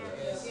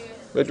 Yes.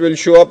 It will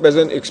show up as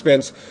an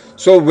expense.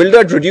 So will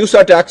that reduce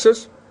our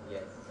taxes?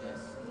 Yes.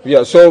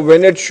 Yeah, so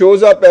when it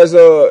shows up as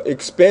an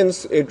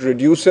expense, it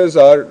reduces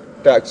our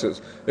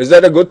taxes. Is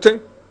that a good thing?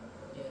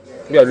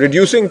 Yeah,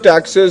 reducing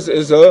taxes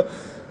is a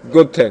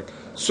good thing.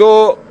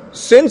 So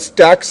since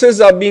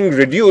taxes are being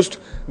reduced,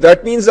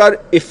 that means our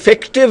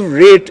effective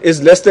rate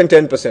is less than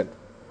 10%.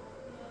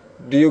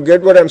 Do you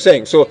get what I'm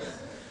saying? So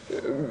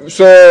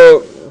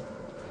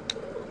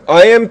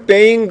I am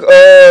paying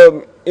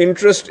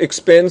interest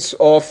expense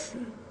of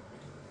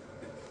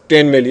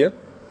 10 million.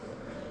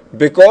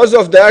 Because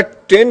of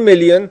that 10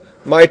 million,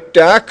 my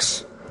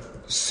tax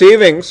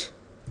savings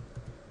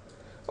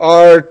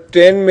are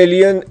 10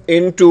 million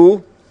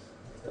into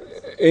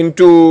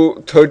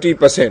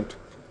 30%.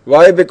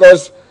 Why?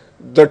 Because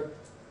the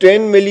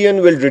 10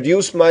 million will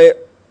reduce my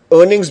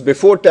earnings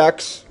before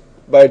tax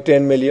by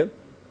 10 million.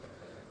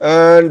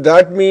 And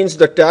that means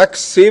the tax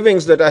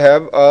savings that I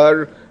have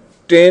are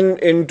 10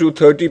 into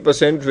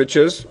 30%, which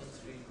is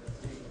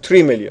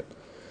 3 million.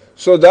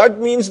 So that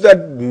means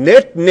that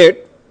net,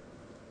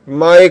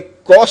 my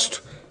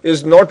cost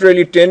is not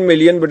really 10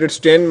 million, but it's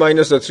 10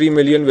 minus the 3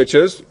 million, which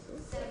is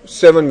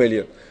 7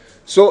 million.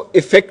 So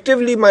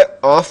effectively, my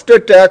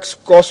after-tax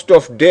cost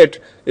of debt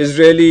is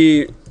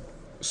really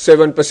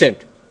 7%.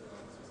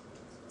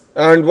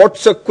 And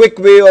what's a quick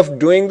way of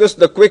doing this?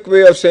 The quick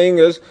way of saying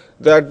is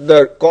that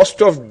the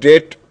cost of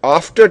debt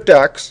after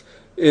tax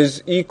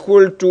is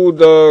equal to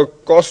the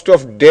cost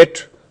of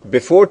debt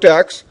before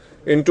tax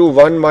into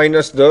 1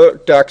 minus the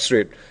tax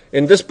rate.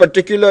 In this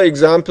particular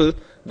example,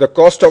 the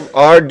cost of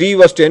RD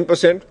was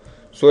 10%.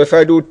 So if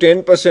I do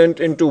 10%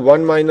 into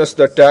 1 minus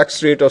the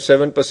tax rate of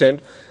 7%,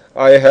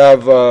 I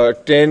have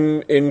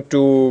 10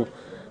 into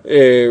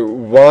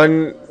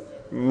 1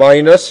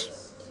 minus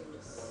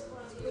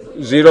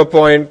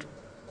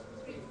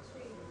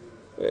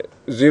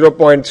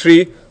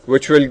 0.3,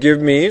 which will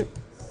give me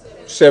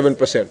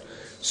 7%.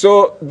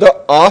 So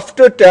the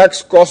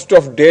after-tax cost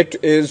of debt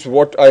is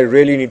what I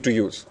really need to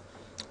use.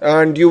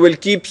 And you will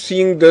keep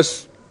seeing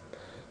this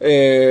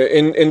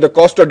in the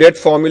cost of debt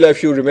formula.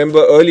 If you remember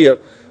earlier,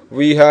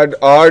 we had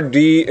RD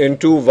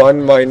into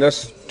 1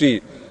 minus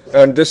T.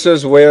 And this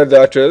is where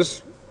that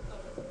is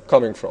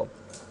coming from.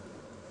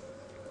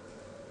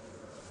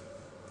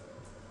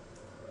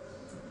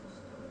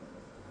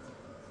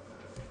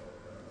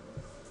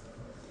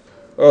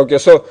 Okay,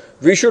 so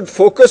we should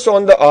focus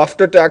on the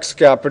after-tax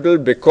capital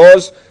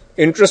because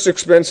interest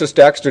expense is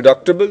tax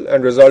deductible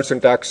and results in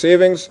tax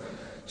savings.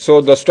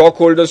 So the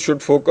stockholders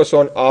should focus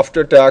on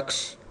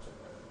after-tax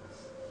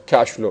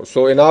cash flow.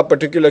 So in our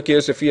particular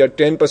case, if we had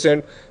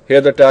 10%, here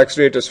the tax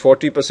rate is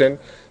 40%.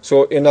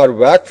 So in our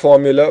WACC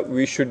formula,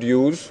 we should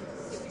use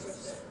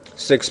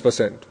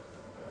 6%.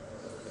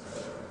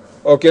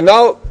 Okay,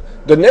 now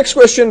the next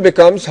question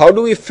becomes, how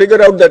do we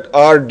figure out that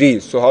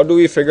RD? So how do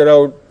we figure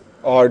out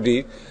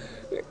RD?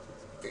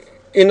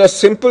 In a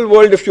simple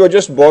world, if you are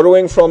just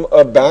borrowing from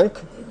a bank,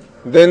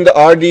 then the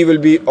RD will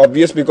be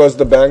obvious because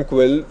the bank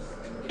will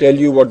tell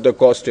you what the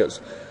cost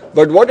is.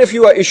 But what if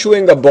you are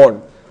issuing a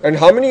bond? And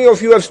how many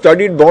of you have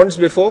studied bonds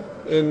before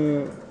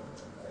in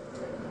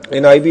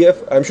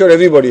IBF? I'm sure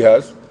everybody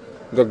has.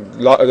 The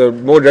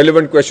more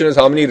relevant question is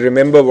how many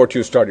remember what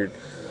you studied.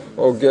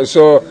 Okay,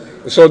 so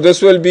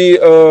this will be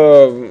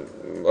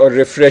a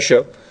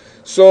refresher.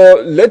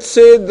 So let's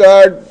say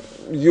that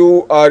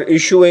you are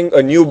issuing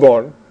a new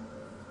bond.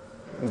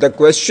 The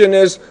question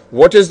is,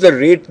 what is the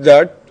rate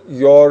that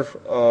your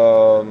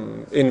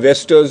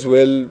investors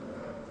will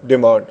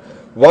demand?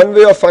 One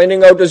way of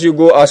finding out is you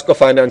go ask a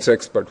finance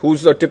expert.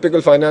 Who's the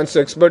typical finance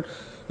expert?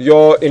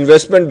 Your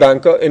investment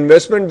banker.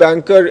 Investment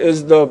banker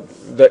is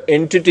the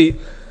entity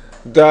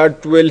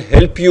that will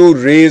help you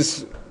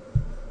raise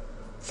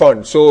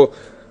funds. So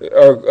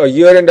a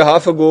year and a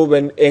half ago,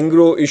 when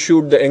Engro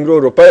issued the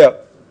Engro Rupaya,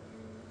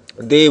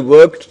 they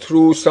worked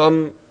through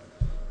some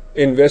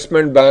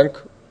investment bank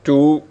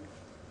to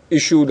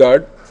issue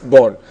that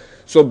bond.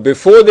 So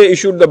before they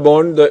issued the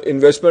bond, the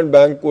investment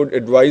bank would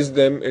advise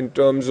them in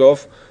terms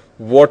of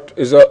what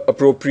is an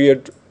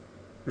appropriate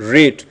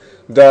rate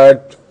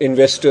that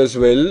investors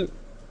will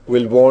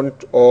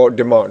want or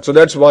demand. So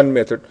that's one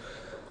method.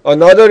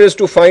 Another is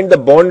to find the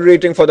bond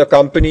rating for the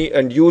company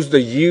and use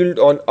the yield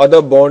on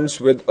other bonds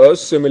with a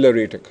similar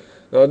rating.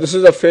 Now this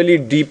is a fairly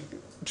deep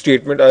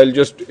statement. I'll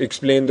just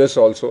explain this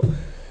also.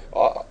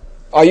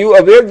 Are you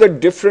aware that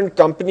different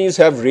companies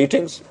have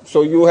ratings?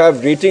 So you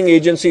have rating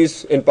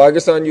agencies. In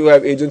Pakistan, you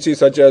have agencies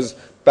such as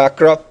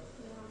PACRA.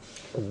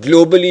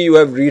 Globally, you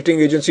have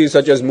rating agencies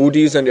such as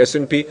Moody's and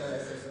S&P.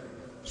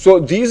 So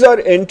these are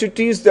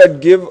entities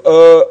that give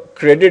a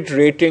credit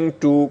rating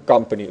to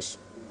companies.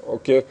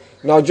 Okay.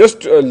 Now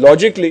just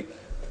logically,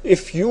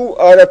 if you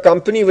are a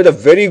company with a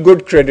very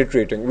good credit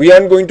rating, we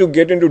aren't going to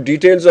get into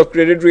details of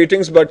credit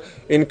ratings, but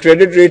in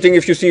credit rating,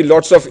 if you see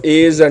lots of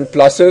A's and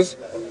pluses,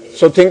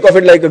 so think of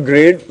it like a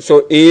grade.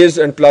 So A's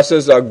and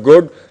pluses are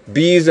good,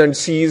 B's and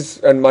C's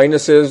and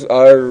minuses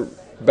are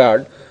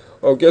bad.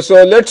 Okay,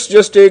 so let's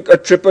just take a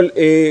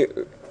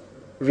AAA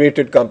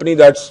rated company.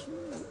 That's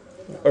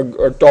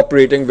a top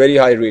rating, very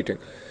high rating.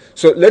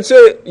 So let's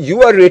say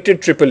you are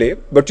rated AAA,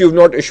 but you've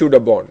not issued a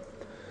bond.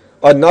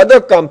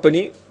 Another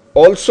company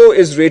also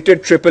is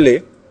rated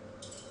AAA,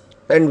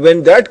 and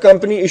when that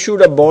company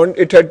issued a bond,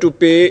 it had to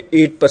pay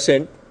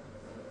 8%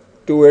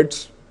 to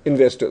its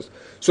investors.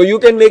 So you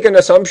can make an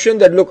assumption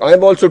that, look,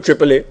 I'm also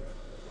AAA,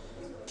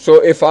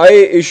 So if I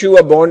issue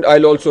a bond,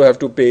 I'll also have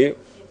to pay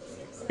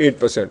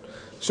 8%.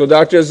 So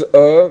that is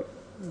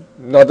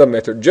another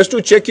method. Just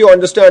to check your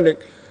understanding,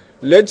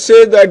 let's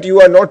say that you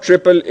are not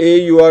triple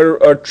A, you are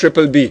a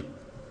triple B.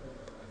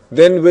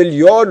 Then will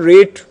your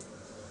rate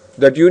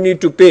that you need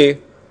to pay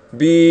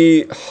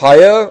be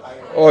higher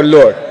or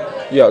lower?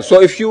 Yeah, so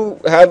if you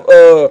have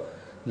a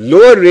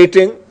lower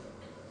rating,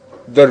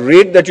 the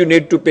rate that you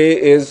need to pay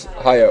is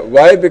higher.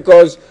 Why?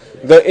 Because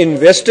the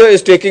investor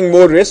is taking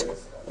more risk.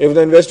 If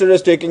the investor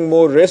is taking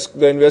more risk,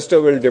 the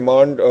investor will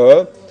demand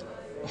a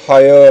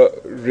higher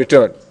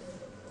return.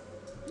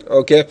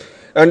 Okay,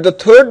 and the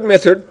third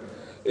method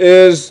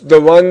is the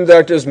one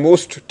that is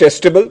most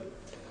testable,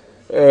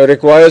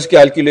 requires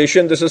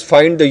calculation. This is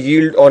find the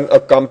yield on a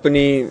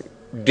company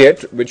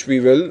debt, which we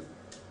will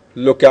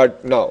look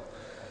at now.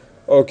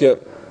 Okay,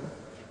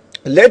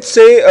 let's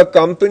say a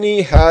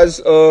company has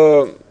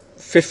a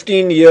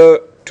 15-year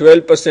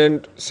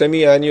 12%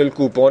 semi-annual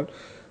coupon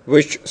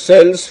which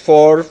sells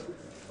for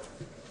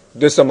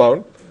this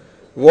amount.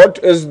 What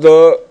is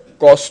the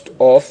cost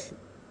of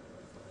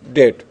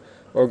debt?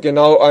 Okay,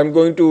 now I'm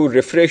going to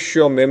refresh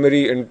your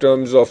memory in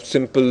terms of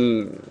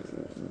simple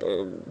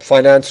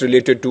finance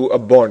related to a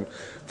bond.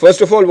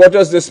 First of all, what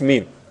does this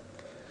mean?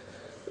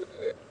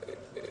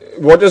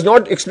 What is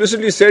not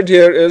explicitly said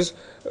here is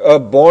a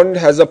bond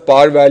has a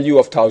par value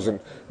of 1,000.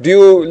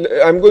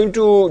 I'm going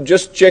to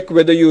just check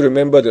whether you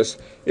remember this.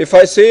 If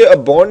I say a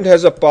bond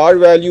has a par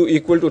value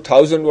equal to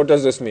 1,000, what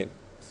does this mean?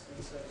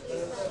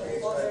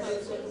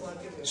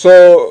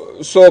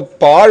 So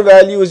par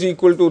value is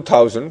equal to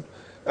 1,000,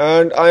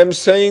 and I am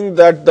saying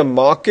that the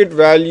market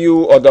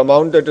value or the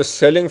amount that is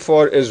selling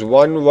for is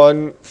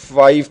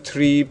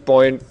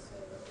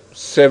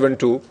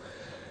 1153.72.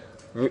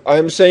 I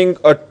am saying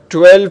a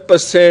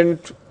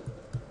 12%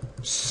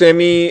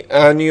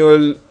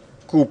 semi-annual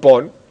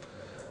coupon,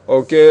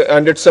 okay,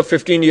 and it's a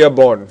 15-year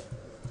bond.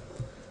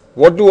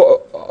 What do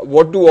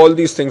all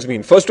these things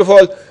mean? First of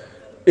all,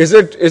 is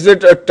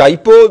it a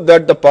typo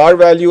that the par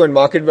value and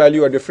market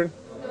value are different?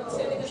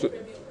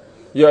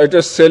 Yeah, it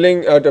is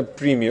selling at a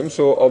premium,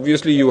 so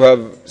obviously you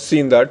have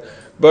seen that.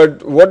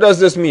 But what does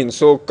this mean?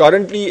 So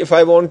currently, if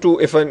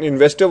an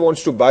investor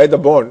wants to buy the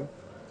bond,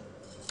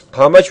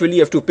 how much will he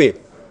have to pay?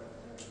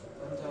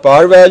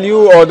 Par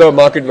value or the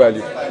market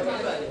value?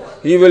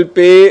 He will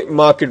pay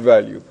market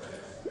value.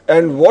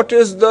 And what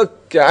is the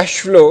cash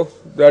flow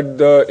that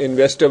the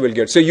investor will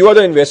get? Say you are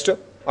the investor,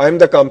 I am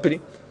the company.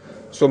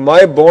 So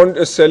my bond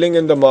is selling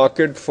in the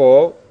market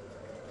for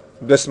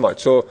this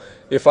much. So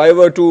if I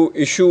were to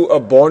issue a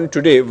bond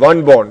today,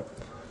 one bond,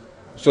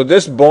 so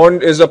this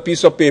bond is a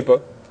piece of paper.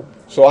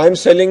 So I'm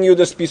selling you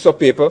this piece of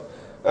paper,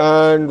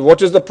 and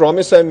what is the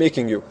promise I'm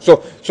making you? So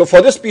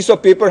for this piece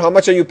of paper, how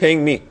much are you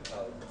paying me?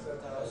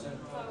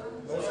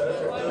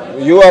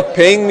 You are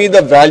paying me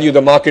the value,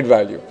 the market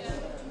value.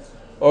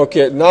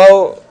 Okay,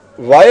 now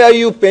why are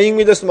you paying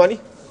me this money?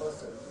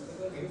 Because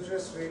the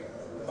interest rate,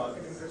 the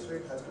market interest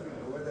rate has to be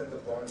lower than the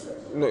bond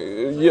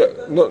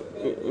rate. No,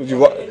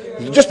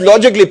 just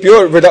logically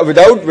pure,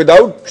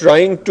 without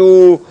trying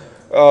to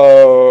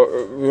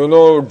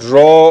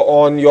draw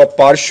on your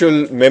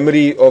partial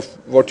memory of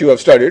what you have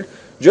studied.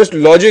 Just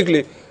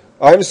logically,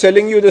 I am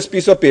selling you this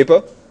piece of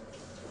paper.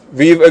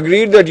 We've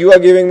agreed that you are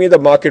giving me the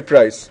market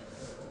price.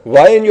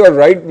 Why in your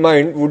right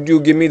mind would you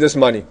give me this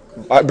money?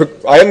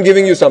 I am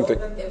giving you something.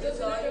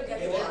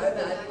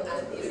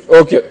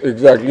 Okay,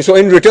 exactly. So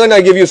in return,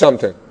 I give you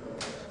something.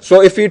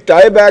 So if we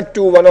tie back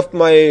to one of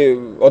my,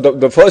 or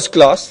the first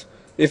class,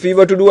 if we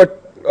were to do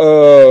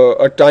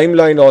a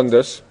timeline on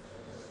this,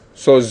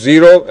 so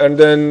 0, and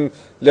then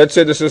let's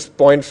say this is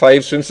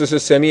 0.5, since this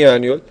is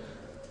semi-annual,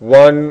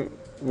 1,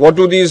 what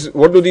do these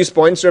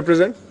points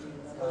represent?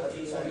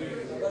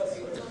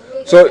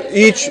 So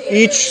each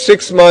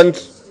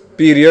 6-month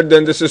period,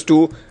 then this is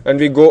 2, and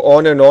we go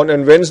on,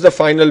 and when's the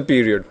final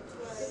period?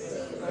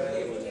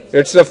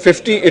 It's a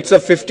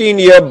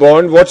 15-year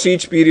bond. What's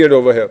each period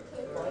over here?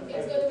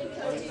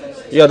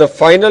 Yeah, the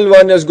final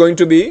one is going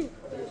to be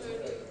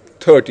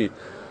 30.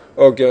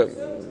 Okay.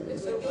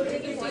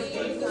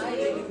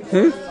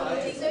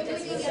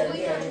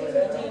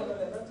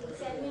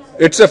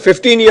 It's a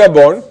 15-year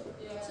bond.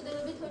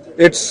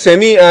 It's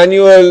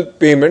semi-annual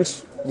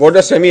payments. What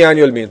does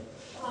semi-annual mean?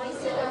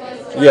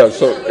 Yeah,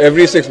 so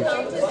every 6 months.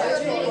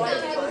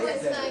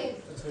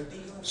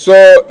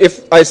 So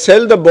if I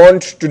sell the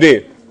bond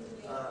today,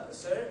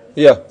 Sir?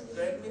 yeah.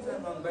 Correct me if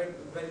I'm wrong, but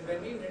when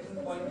we've written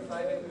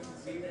 0.5 and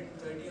we've written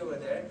 30 over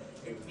there,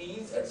 it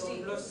means a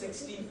total of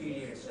 60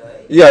 periods,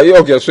 right? Yeah,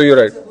 okay, so you're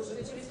right.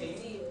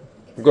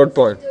 Good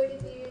point.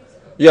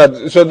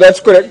 Yeah, so that's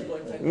correct.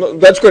 No,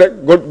 that's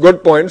correct.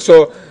 Good point.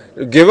 So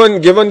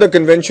given the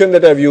convention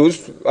that I've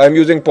used, I'm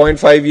using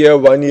 0.5 year,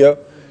 1 year.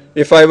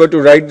 If I were to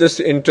write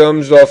this in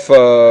terms of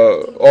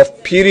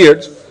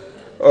periods,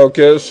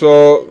 okay,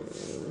 so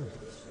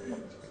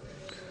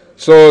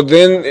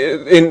then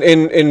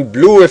in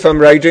blue, if I'm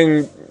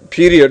writing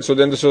period, so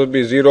then this would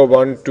be 0,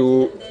 1,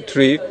 2,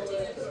 3,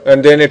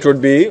 and then it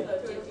would be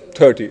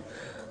 30.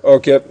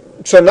 Okay,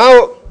 so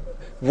now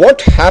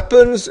what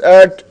happens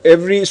at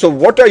every, so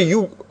what are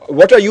you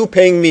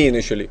paying me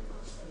initially?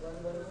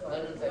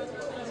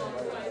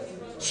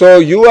 So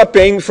you are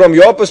paying, from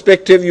your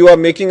perspective, you are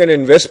making an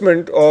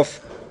investment of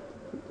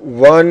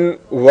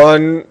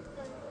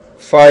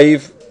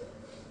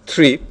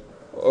 1153.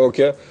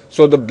 Okay,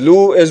 so the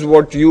blue is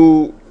what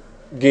you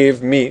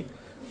gave me.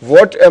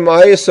 What am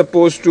I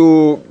supposed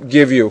to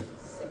give you?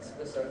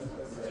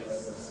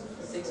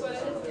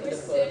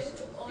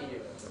 12% on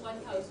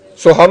 1,000.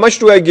 So how much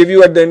do I give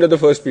you at the end of the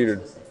first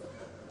period? 6%.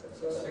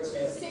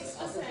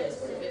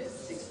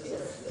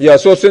 Yeah,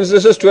 so since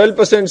this is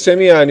 12%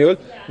 semi-annual,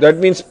 that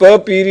means per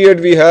period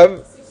we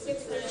have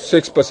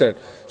 6%.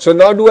 So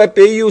now do I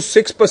pay you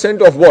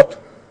 6% of what?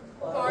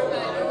 Par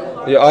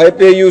value. Yeah, I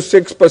pay you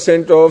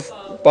 6% of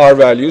par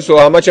value. So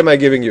how much am I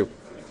giving you?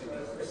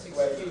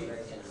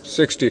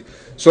 60.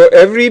 So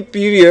every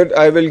period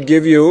I will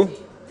give you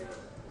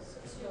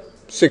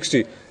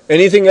 60.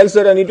 Anything else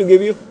that I need to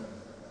give you?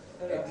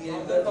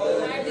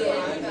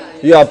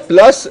 Yeah,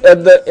 plus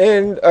at the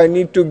end I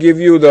need to give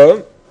you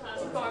the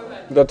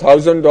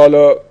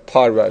 $1,000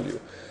 par value.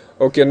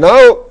 Okay,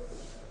 now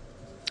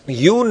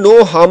you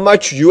know how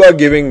much you are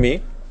giving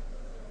me,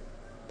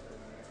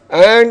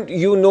 and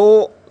you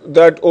know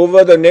that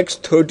over the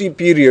next 30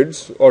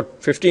 periods or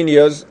 15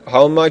 years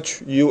how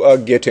much you are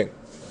getting.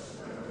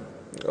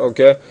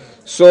 Okay,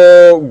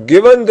 so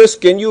given this,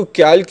 can you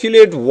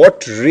calculate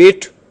what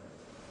rate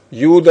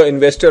you, the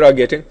investor, are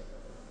getting?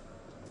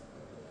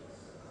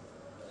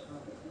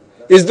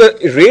 Is the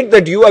rate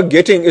that you are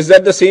getting, is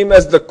that the same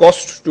as the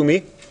cost to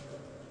me?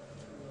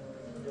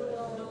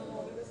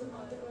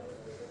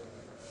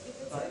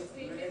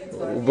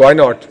 Why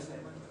not?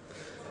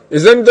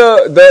 Isn't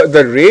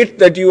the rate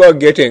that you are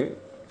getting,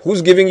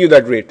 who's giving you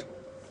that rate?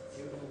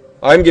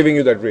 I'm giving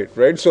you that rate,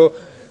 right? So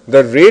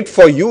the rate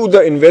for you,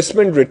 the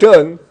investment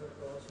return,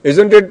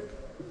 isn't it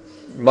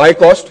my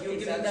cost? You're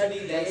giving that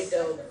rate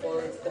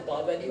for the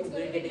par value,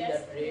 we're getting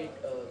that rate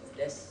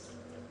less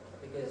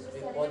because we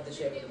bought the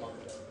share in the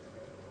market.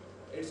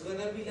 It's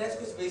gonna be less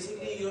because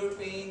basically you're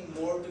paying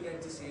more to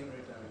get the same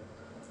return.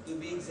 To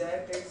be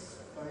exact, it's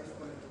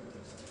 5.2.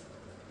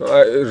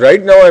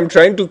 Right now I'm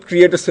trying to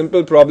create a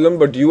simple problem,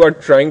 but you are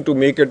trying to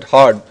make it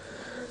hard.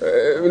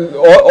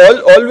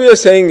 All we are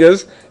saying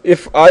is,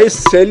 if I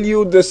sell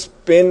you this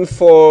pen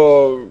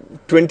for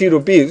 20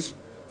 rupees,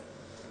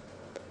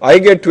 I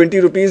get 20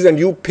 rupees and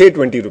you pay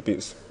 20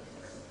 rupees.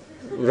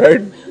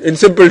 Right? In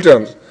simple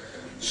terms.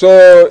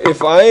 So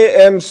if I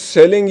am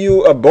selling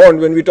you a bond,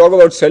 when we talk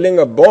about selling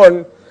a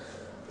bond,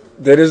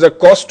 there is a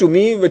cost to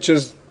me which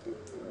is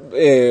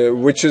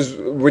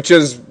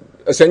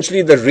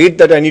essentially the rate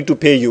that I need to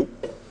pay you.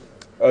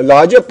 A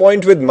larger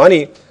point with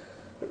money,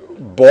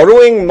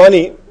 borrowing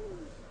money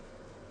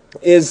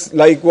is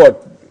like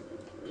what?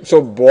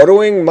 So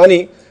borrowing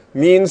money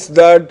means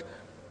that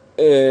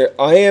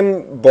I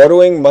am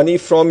borrowing money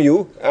from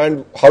you,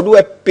 and how do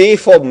I pay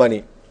for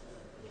money?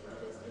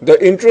 The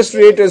interest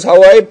rate is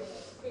how I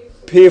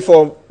pay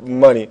for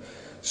money.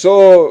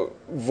 So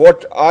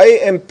what I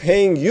am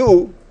paying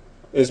you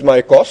is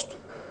my cost.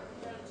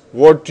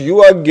 What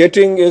you are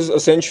getting is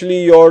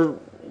essentially your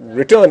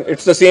return.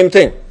 It's the same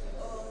thing.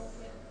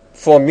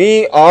 For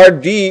me,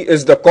 RD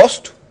is the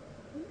cost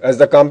as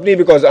the company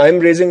because I am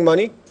raising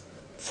money.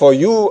 For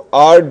you,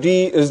 RD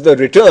is the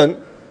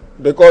return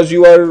because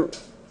you are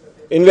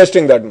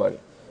investing that money.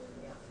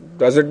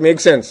 Does it make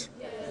sense?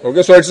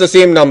 Okay, so it's the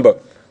same number.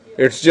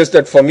 It's just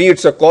that for me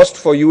it's a cost,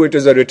 for you it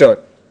is a return.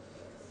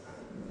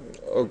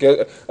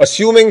 Okay,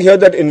 assuming here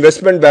that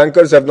investment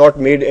bankers have not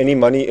made any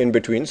money in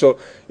between. So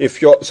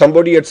if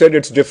somebody had said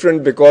it's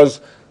different because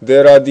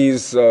there are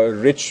these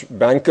rich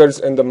bankers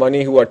and the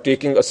money who are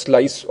taking a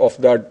slice of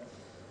that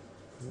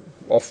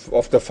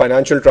of the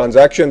financial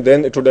transaction,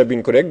 then it would have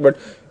been correct. But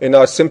in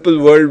our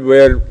simple world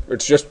where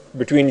it's just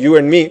between you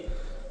and me,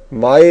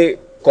 my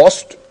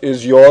cost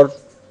is your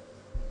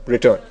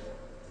return.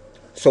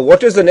 So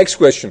what is the next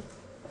question?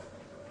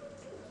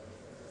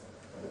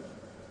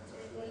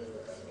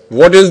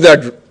 What is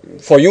that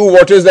for you?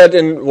 What is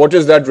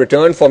that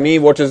return? For me,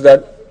 what is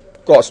that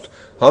cost?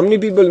 How many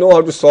people know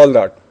how to solve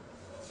that?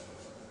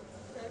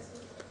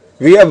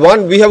 We have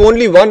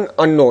only one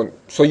unknown.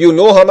 So you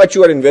know how much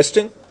you are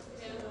investing,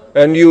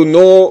 and you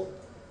know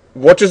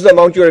what is the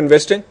amount you are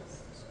investing.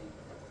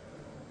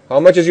 How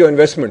much is your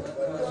investment?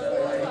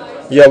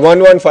 Yeah,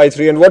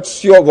 1153. And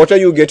what are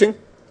you getting?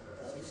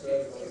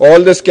 All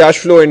this cash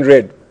flow in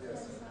red.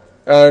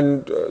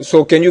 And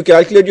so can you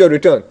calculate your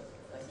return?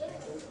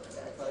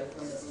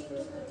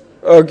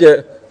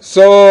 Okay,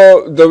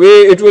 so the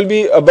way it will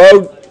be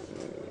about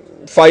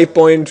 5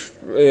 point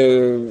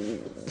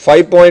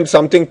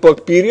something per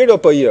period or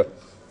per year?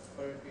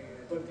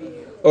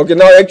 Okay,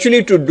 now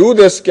actually to do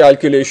this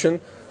calculation,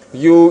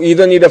 you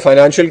either need a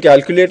financial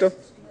calculator,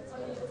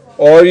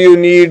 or you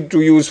need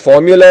to use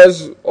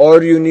formulas,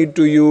 or you need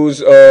to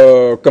use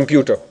a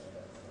computer.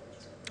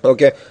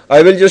 Okay,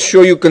 I will just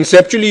show you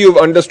conceptually. You've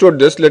understood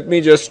this. Let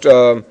me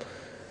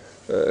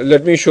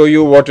show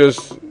you what is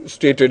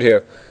stated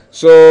here.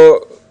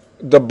 So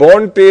the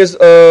bond pays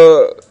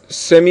a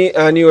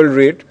semi-annual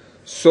rate.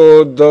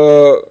 So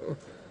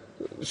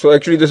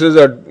actually this is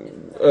a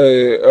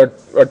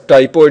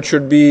typo. It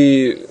should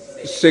be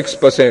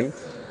 6%.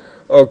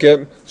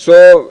 Okay.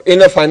 So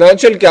in a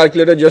financial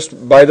calculator,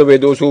 just by the way,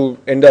 those who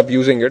end up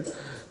using it,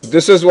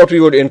 this is what we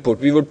would input.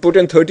 We would put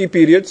in 30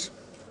 periods.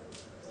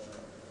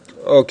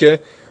 Okay.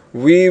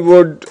 We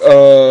would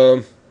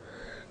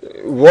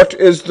what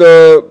is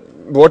the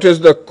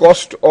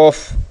cost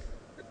of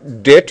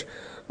debt?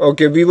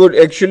 Okay, we would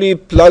actually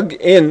plug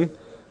in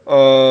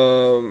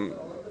all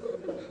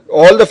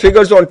the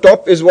figures on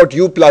top is what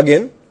you plug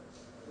in.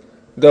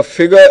 The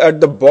figure at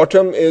the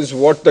bottom is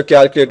what the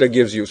calculator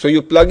gives you. So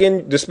you plug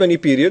in this many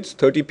periods,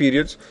 30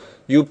 periods.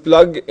 You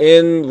plug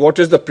in what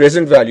is the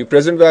present value.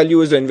 Present value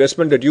is the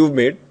investment that you've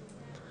made.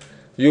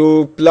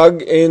 You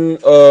plug in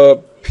a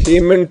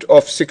payment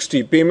of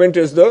 60. Payment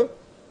is the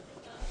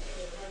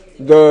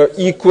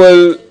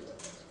equal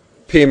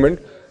payment,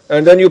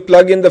 and then you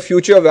plug in the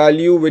future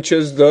value, which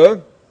is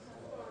the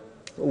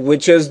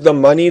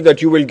money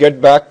that you will get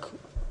back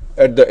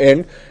at the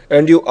end,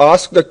 and you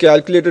ask the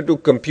calculator to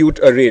compute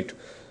a rate.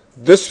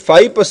 This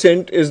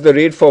 5% is the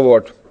rate for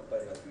what?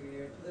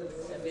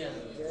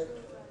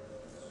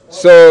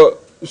 So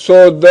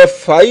the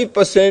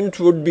 5%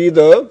 would be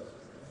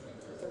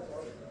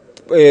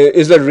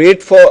is the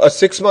rate for a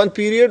 6-month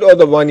period or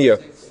the 1 year?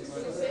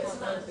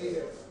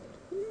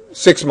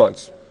 6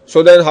 months.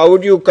 So then how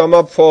would you come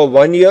up for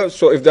 1 year?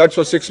 So if that's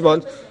for 6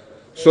 months,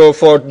 so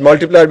for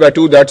multiplied by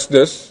 2, that's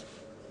this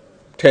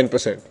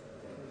 10%.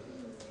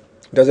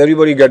 Does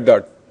everybody get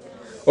that?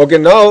 Okay,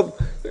 now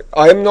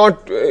I am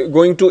not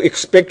going to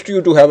expect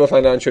you to have a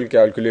financial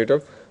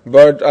calculator,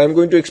 but I am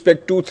going to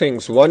expect two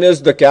things. One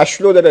is the cash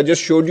flow that I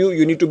just showed you.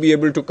 You need to be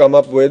able to come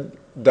up with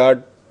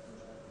that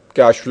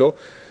cash flow.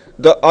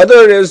 The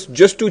other is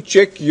just to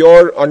check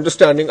your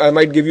understanding. I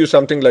might give you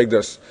something like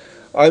this.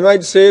 I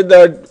might say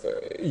that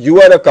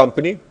you are a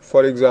company,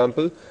 for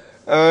example,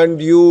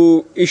 and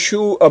you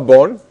issue a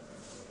bond.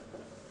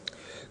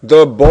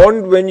 The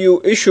bond, when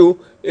you issue,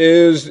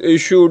 is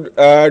issued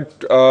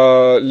at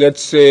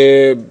let's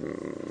say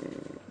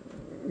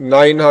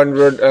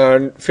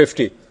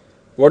 950.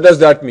 What does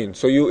that mean?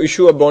 So you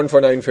issue a bond for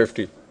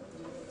 950.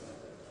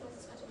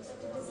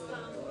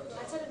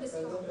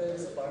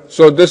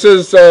 So this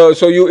is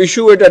so you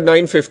issue it at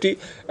 950,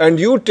 and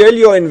you tell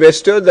your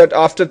investor that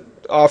after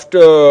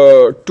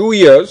 2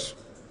 years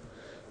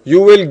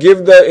you will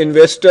give the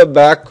investor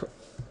back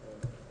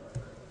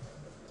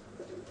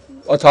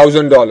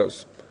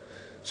 $1,000.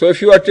 So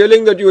if you are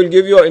telling that you will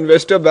give your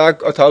investor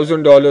back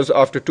 $1,000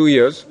 after 2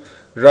 years,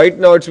 right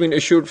now it's been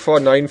issued for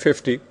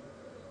 950.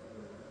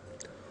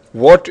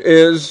 What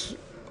is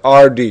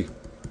RD?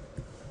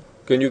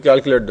 Can you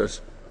calculate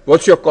this?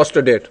 What's your cost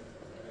of debt?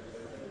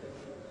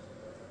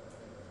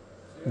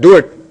 Do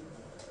it.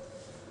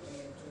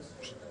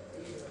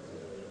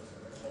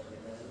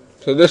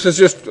 So this is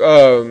just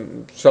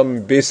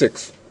some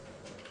basics.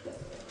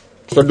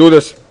 So do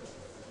this.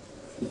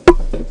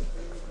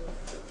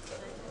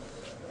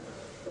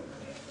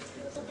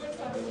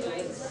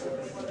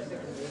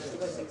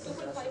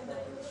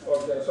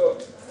 Okay, so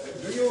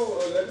do you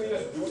let me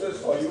just do this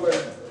for you,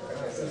 and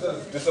this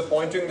is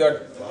disappointing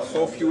that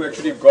so few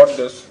actually got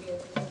this.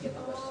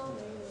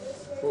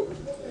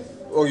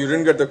 Oh, you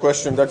didn't get the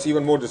question. That's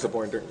even more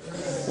disappointing.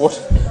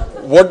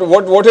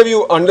 What have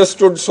you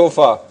understood so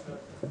far?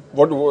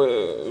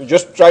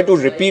 Just try to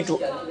repeat. I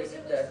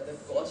calculated that the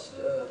cost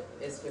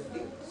is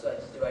 50, so I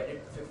just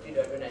divided 50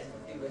 by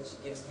 950, which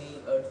gives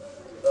me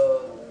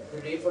the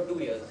rate for 2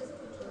 years.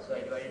 So I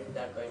divided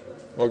that by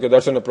 2. Okay,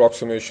 that's an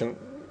approximation.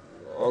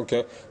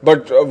 Okay,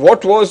 but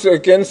what was?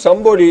 Can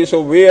somebody?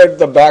 So way at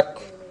the back.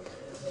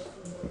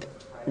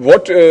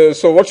 What?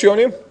 So what's your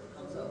name?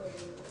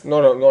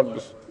 No, not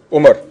this.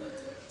 Umar.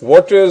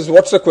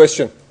 What's the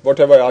question? What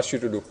have I asked you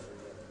to do?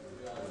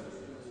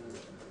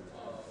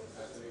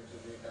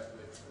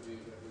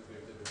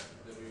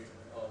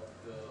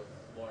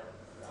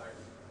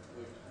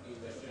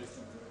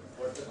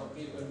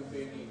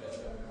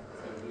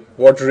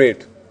 What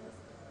rate?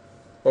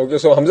 Okay,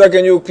 so Hamza,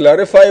 can you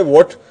clarify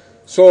what?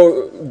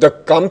 So the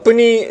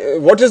company,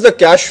 what is the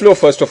cash flow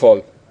first of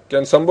all?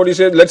 Can somebody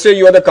say? Let's say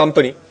you are the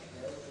company.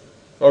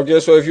 Okay,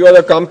 so if you are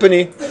the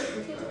company,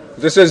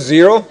 this is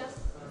 0,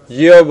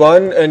 year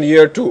 1 and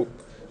year 2.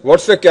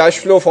 What's the cash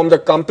flow from the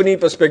company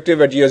perspective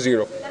at year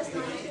 0?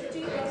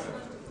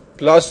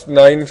 Plus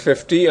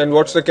 950. And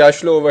what's the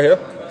cash flow over here?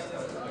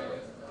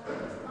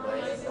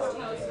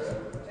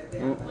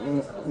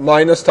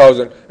 Minus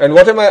 1000. And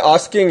what am I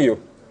asking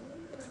you?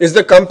 Is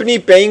the company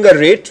paying a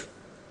rate?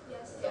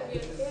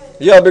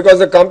 Yeah, because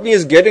the company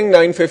is getting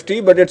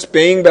 950, but it's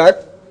paying back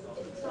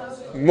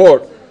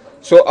more.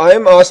 So I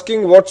am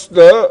asking what's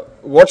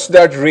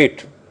that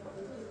rate?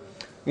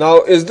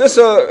 Now, is this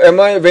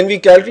when we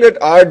calculate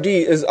RD,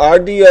 is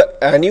RD an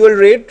annual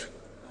rate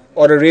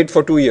or a rate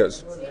for 2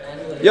 years?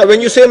 Yeah,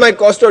 when you say my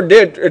cost of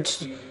debt,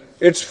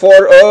 it's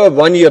for a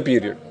 1 year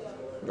period.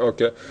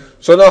 Okay.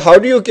 So now how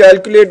do you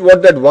calculate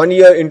what that 1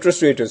 year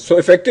interest rate is? So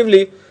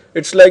effectively,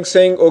 It's like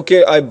saying,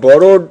 okay, I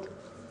borrowed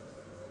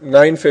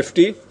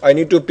 950, I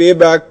need to pay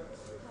back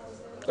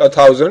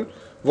 1,000.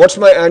 What's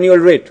my annual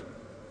rate?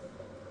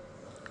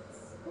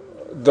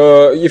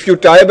 If you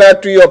tie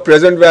back to your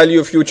present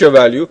value, future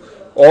value,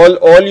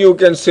 all you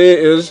can say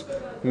is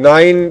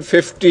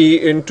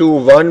 950 into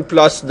 1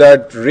 plus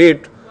that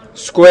rate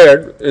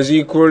squared is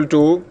equal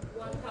to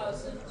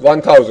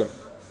 1,000.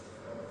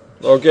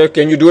 Okay,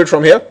 can you do it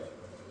from here?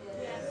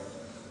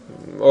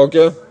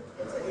 Okay.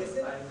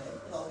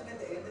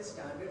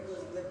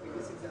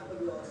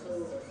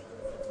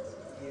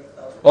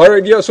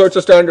 Alright, yeah, so it's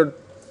a standard.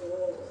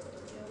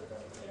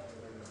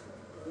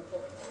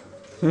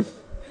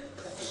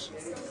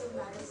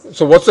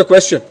 So what's the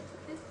question?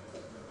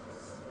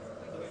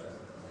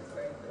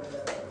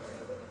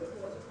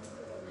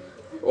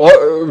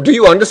 Or, do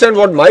you understand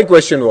what my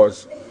question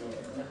was?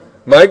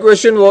 My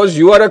question was,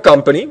 you are a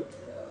company,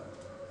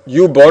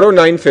 you borrow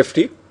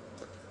 950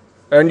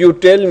 and you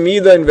tell me,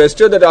 the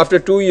investor, that after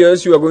 2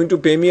 years you are going to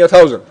pay me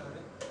 1,000.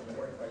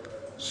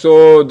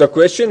 So the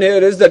question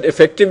here is that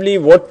effectively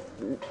what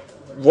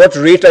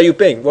rate are you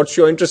paying? What's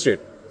your interest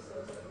rate?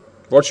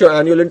 What's your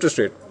annual interest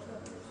rate?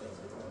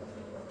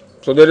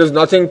 So there is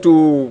nothing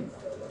too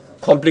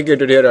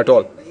complicated here at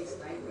all.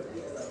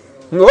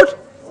 What?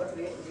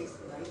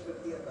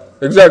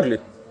 Exactly.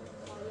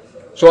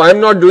 So I'm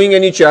not doing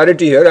any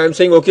charity here. I'm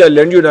saying, okay, I'll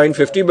lend you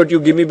 950, but you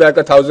give me back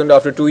 1,000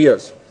 after 2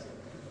 years.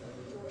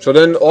 So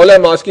then all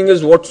I'm asking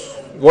is,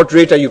 what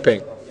rate are you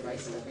paying?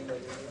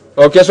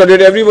 Okay, so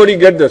did everybody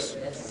get this?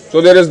 So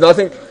there is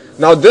nothing.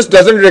 Now this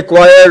doesn't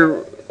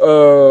require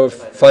a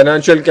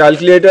financial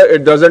calculator.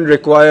 It doesn't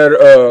require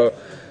a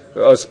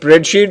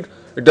spreadsheet.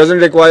 It doesn't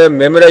require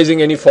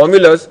memorizing any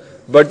formulas,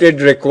 but it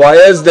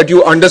requires that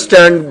you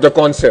understand the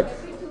concept.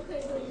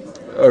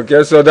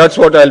 Okay, so that's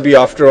what I'll be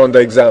after on the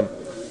exam.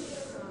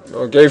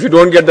 Okay, if you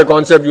don't get the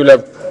concept, you'll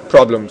have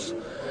problems.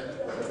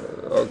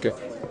 Okay,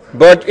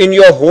 but in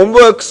your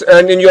homeworks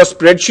and in your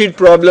spreadsheet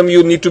problem,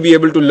 you need to be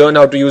able to learn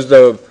how to use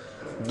the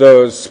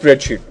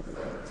spreadsheet.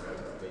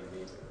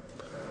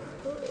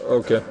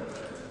 Okay,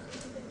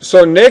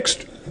 so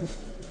next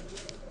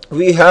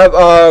we have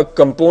our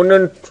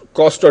component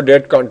cost or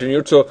debt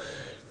continued. So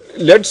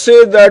let's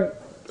say that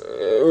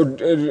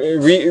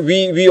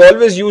we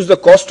always use the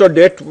cost or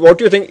debt. What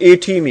do you think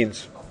AT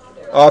means?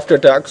 After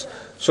tax.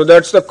 So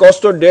that's the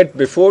cost or debt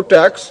before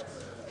tax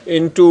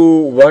into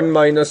 1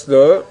 minus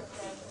the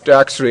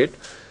tax rate,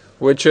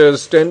 which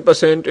is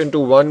 10% into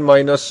 1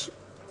 minus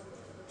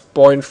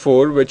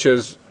 0.4, which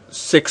is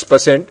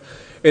 6%.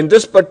 In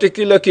this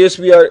particular case,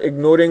 we are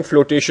ignoring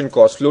flotation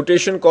cost.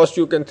 Flotation cost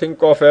you can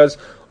think of as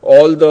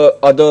all the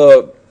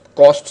other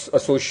costs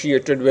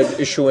associated with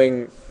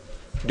issuing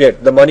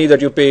debt, the money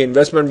that you pay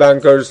investment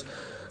bankers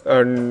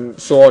and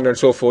so on and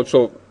so forth.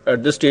 So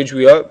at this stage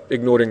we are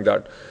ignoring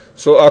that.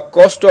 So our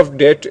cost of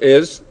debt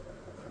is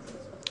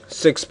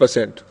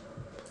 6%.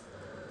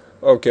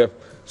 Okay,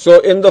 so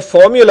in the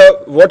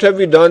formula, what have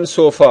we done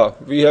so far?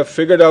 We have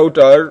figured out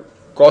our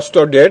cost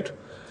of debt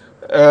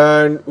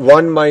and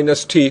 1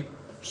 minus t.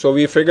 So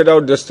we figured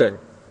out this thing.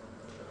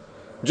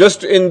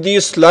 Just in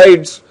these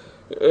slides,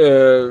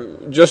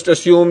 just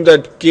assume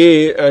that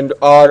K and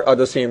R are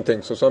the same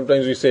thing. So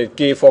sometimes we say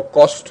K for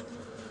cost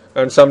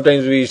and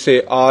sometimes we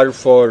say R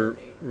for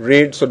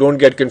rate. So don't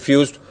get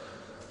confused.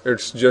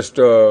 It's just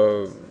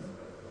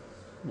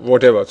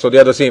whatever. So they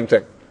are the same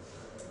thing.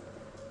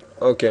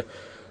 Okay.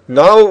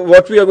 Now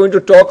what we are going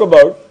to talk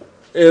about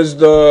is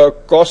the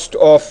cost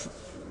of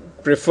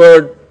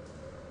preferred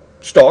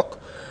stock.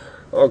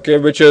 Okay,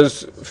 which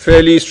is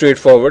fairly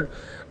straightforward.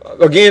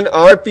 Again,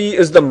 RP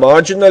is the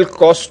marginal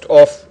cost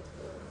of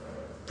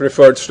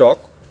preferred stock.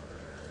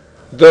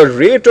 The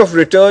rate of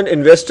return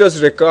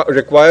investors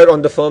require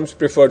on the firm's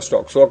preferred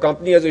stock. So a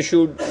company has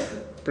issued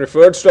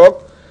preferred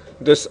stock.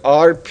 This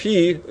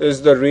RP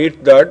is the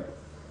rate that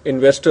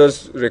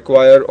investors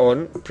require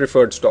on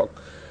preferred stock.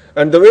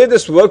 And the way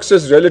this works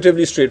is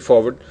relatively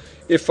straightforward.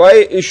 If I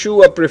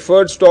issue a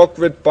preferred stock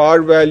with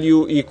par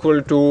value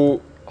equal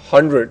to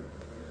 100,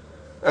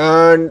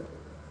 and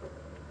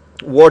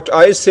what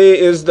I say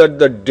is that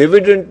the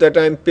dividend that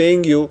I'm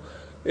paying you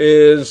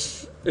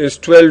is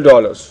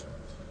 $12.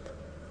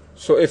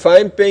 So if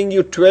I'm paying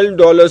you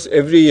 $12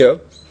 every year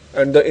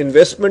and the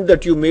investment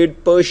that you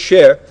made per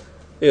share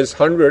is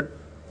 100,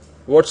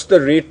 what's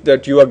the rate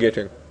that you are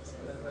getting?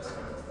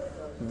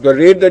 The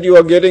rate that you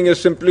are getting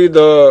is simply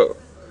the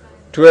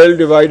 12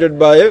 divided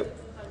by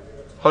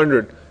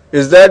 100.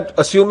 Is that,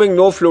 assuming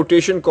no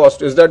flotation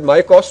cost, is that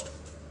my cost?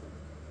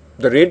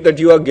 The rate that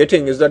you are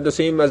getting, is that the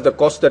same as the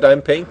cost that I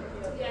am paying?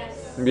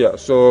 Yes. Yeah,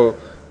 so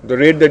the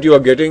rate that you are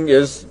getting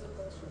is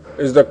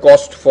the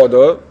cost for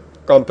the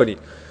company.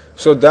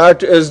 So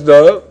that is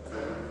the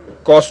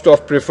cost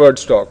of preferred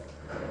stock.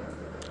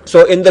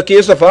 So in the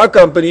case of our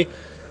company,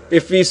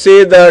 if we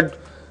say that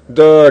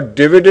the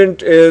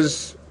dividend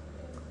is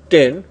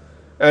 10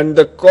 and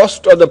the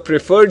cost of the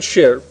preferred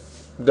share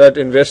that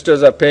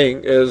investors are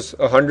paying is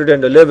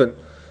 111,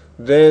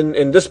 then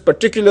in this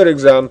particular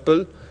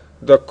example,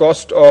 the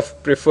cost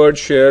of preferred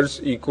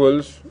shares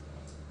equals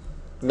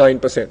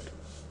 9%.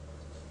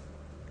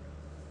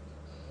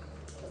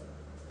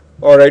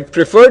 Alright,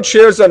 preferred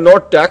shares are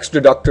not tax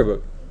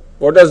deductible.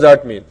 What does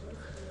that mean?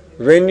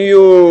 When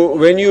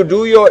you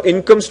do your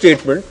income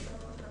statement,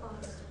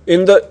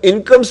 in the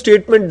income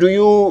statement, do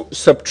you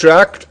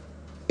subtract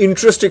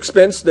interest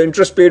expense, the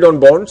interest paid on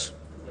bonds?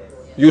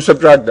 You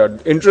subtract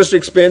that. Interest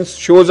expense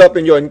shows up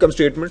in your income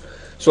statement.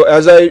 So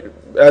as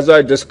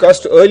I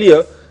discussed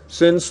earlier,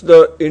 since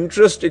the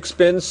interest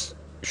expense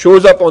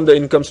shows up on the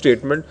income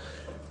statement,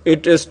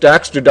 it is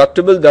tax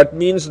deductible. That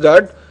means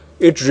that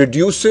it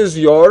reduces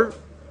your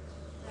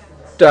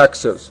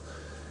taxes.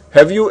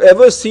 Have you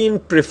ever seen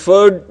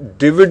preferred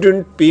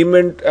dividend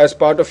payment as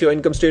part of your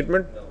income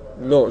statement?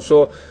 No.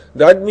 So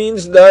that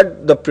means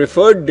that the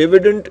preferred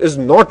dividend is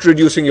not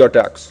reducing your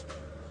tax.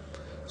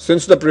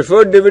 Since the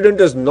preferred dividend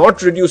is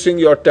not reducing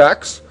your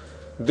tax,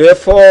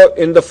 therefore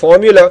in the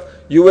formula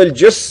you will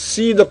just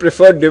see the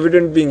preferred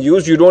dividend being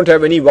used. You don't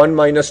have any 1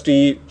 minus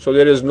t, so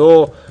there is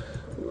no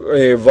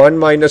 1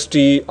 minus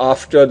t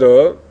after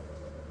the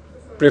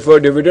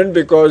preferred dividend,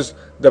 because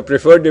the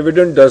preferred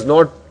dividend does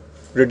not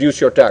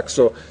reduce your tax.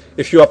 So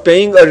if you are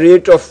paying a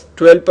rate of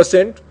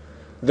 12%,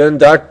 then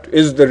that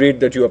is the rate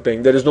that you are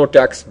paying. There is no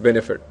tax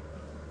benefit.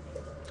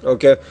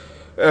 Okay,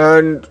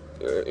 and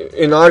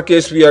in our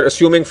case we are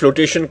assuming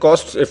flotation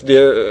costs. If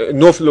there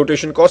no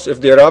flotation costs, if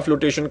there are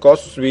flotation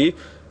costs, we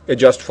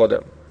adjust for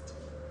them.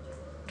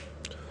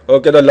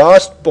 Okay, the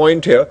last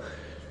point here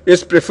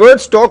is: preferred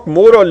stock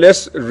more or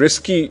less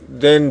risky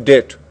than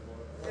debt?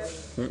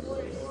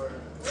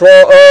 For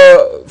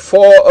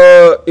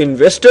a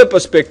investor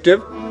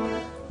perspective,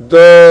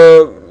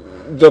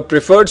 the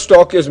preferred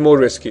stock is more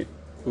risky.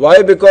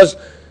 Why? Because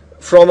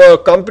from a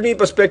company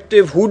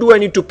perspective, who do I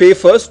need to pay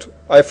first?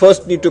 I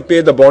first need to pay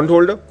the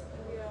bondholder.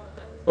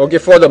 Okay,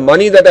 for the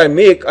money that I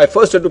make, I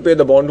first have to pay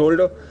the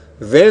bondholder.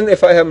 Then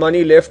if I have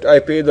money left, I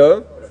pay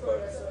the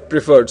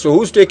preferred. So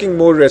who's taking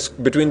more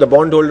risk between the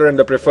bondholder and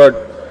the preferred?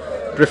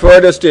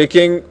 Preferred is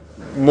taking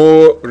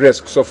more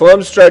risk. So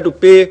firms try to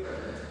pay,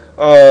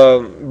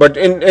 but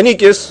in any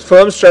case,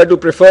 firms try to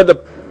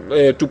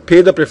to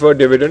pay the preferred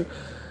dividend.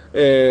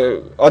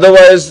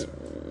 Otherwise,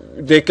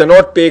 they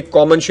cannot pay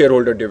common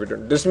shareholder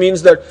dividend. This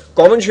means that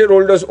common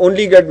shareholders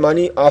only get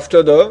money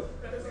after the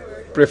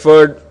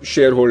preferred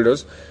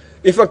shareholders.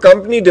 If a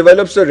company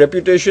develops a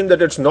reputation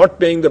that it's not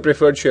paying the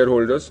preferred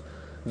shareholders,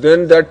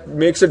 then that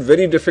makes it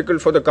very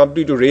difficult for the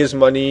company to raise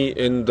money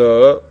in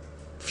the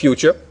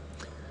future.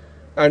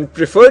 And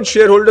preferred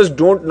shareholders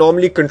don't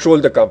normally control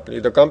the company.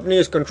 The company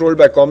is controlled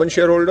by common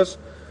shareholders.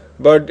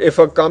 But if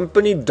a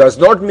company does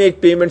not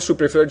make payments to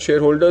preferred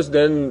shareholders,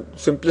 then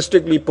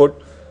simplistically put,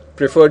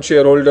 preferred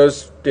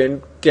shareholders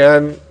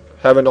can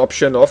have an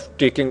option of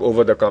taking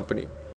over the company.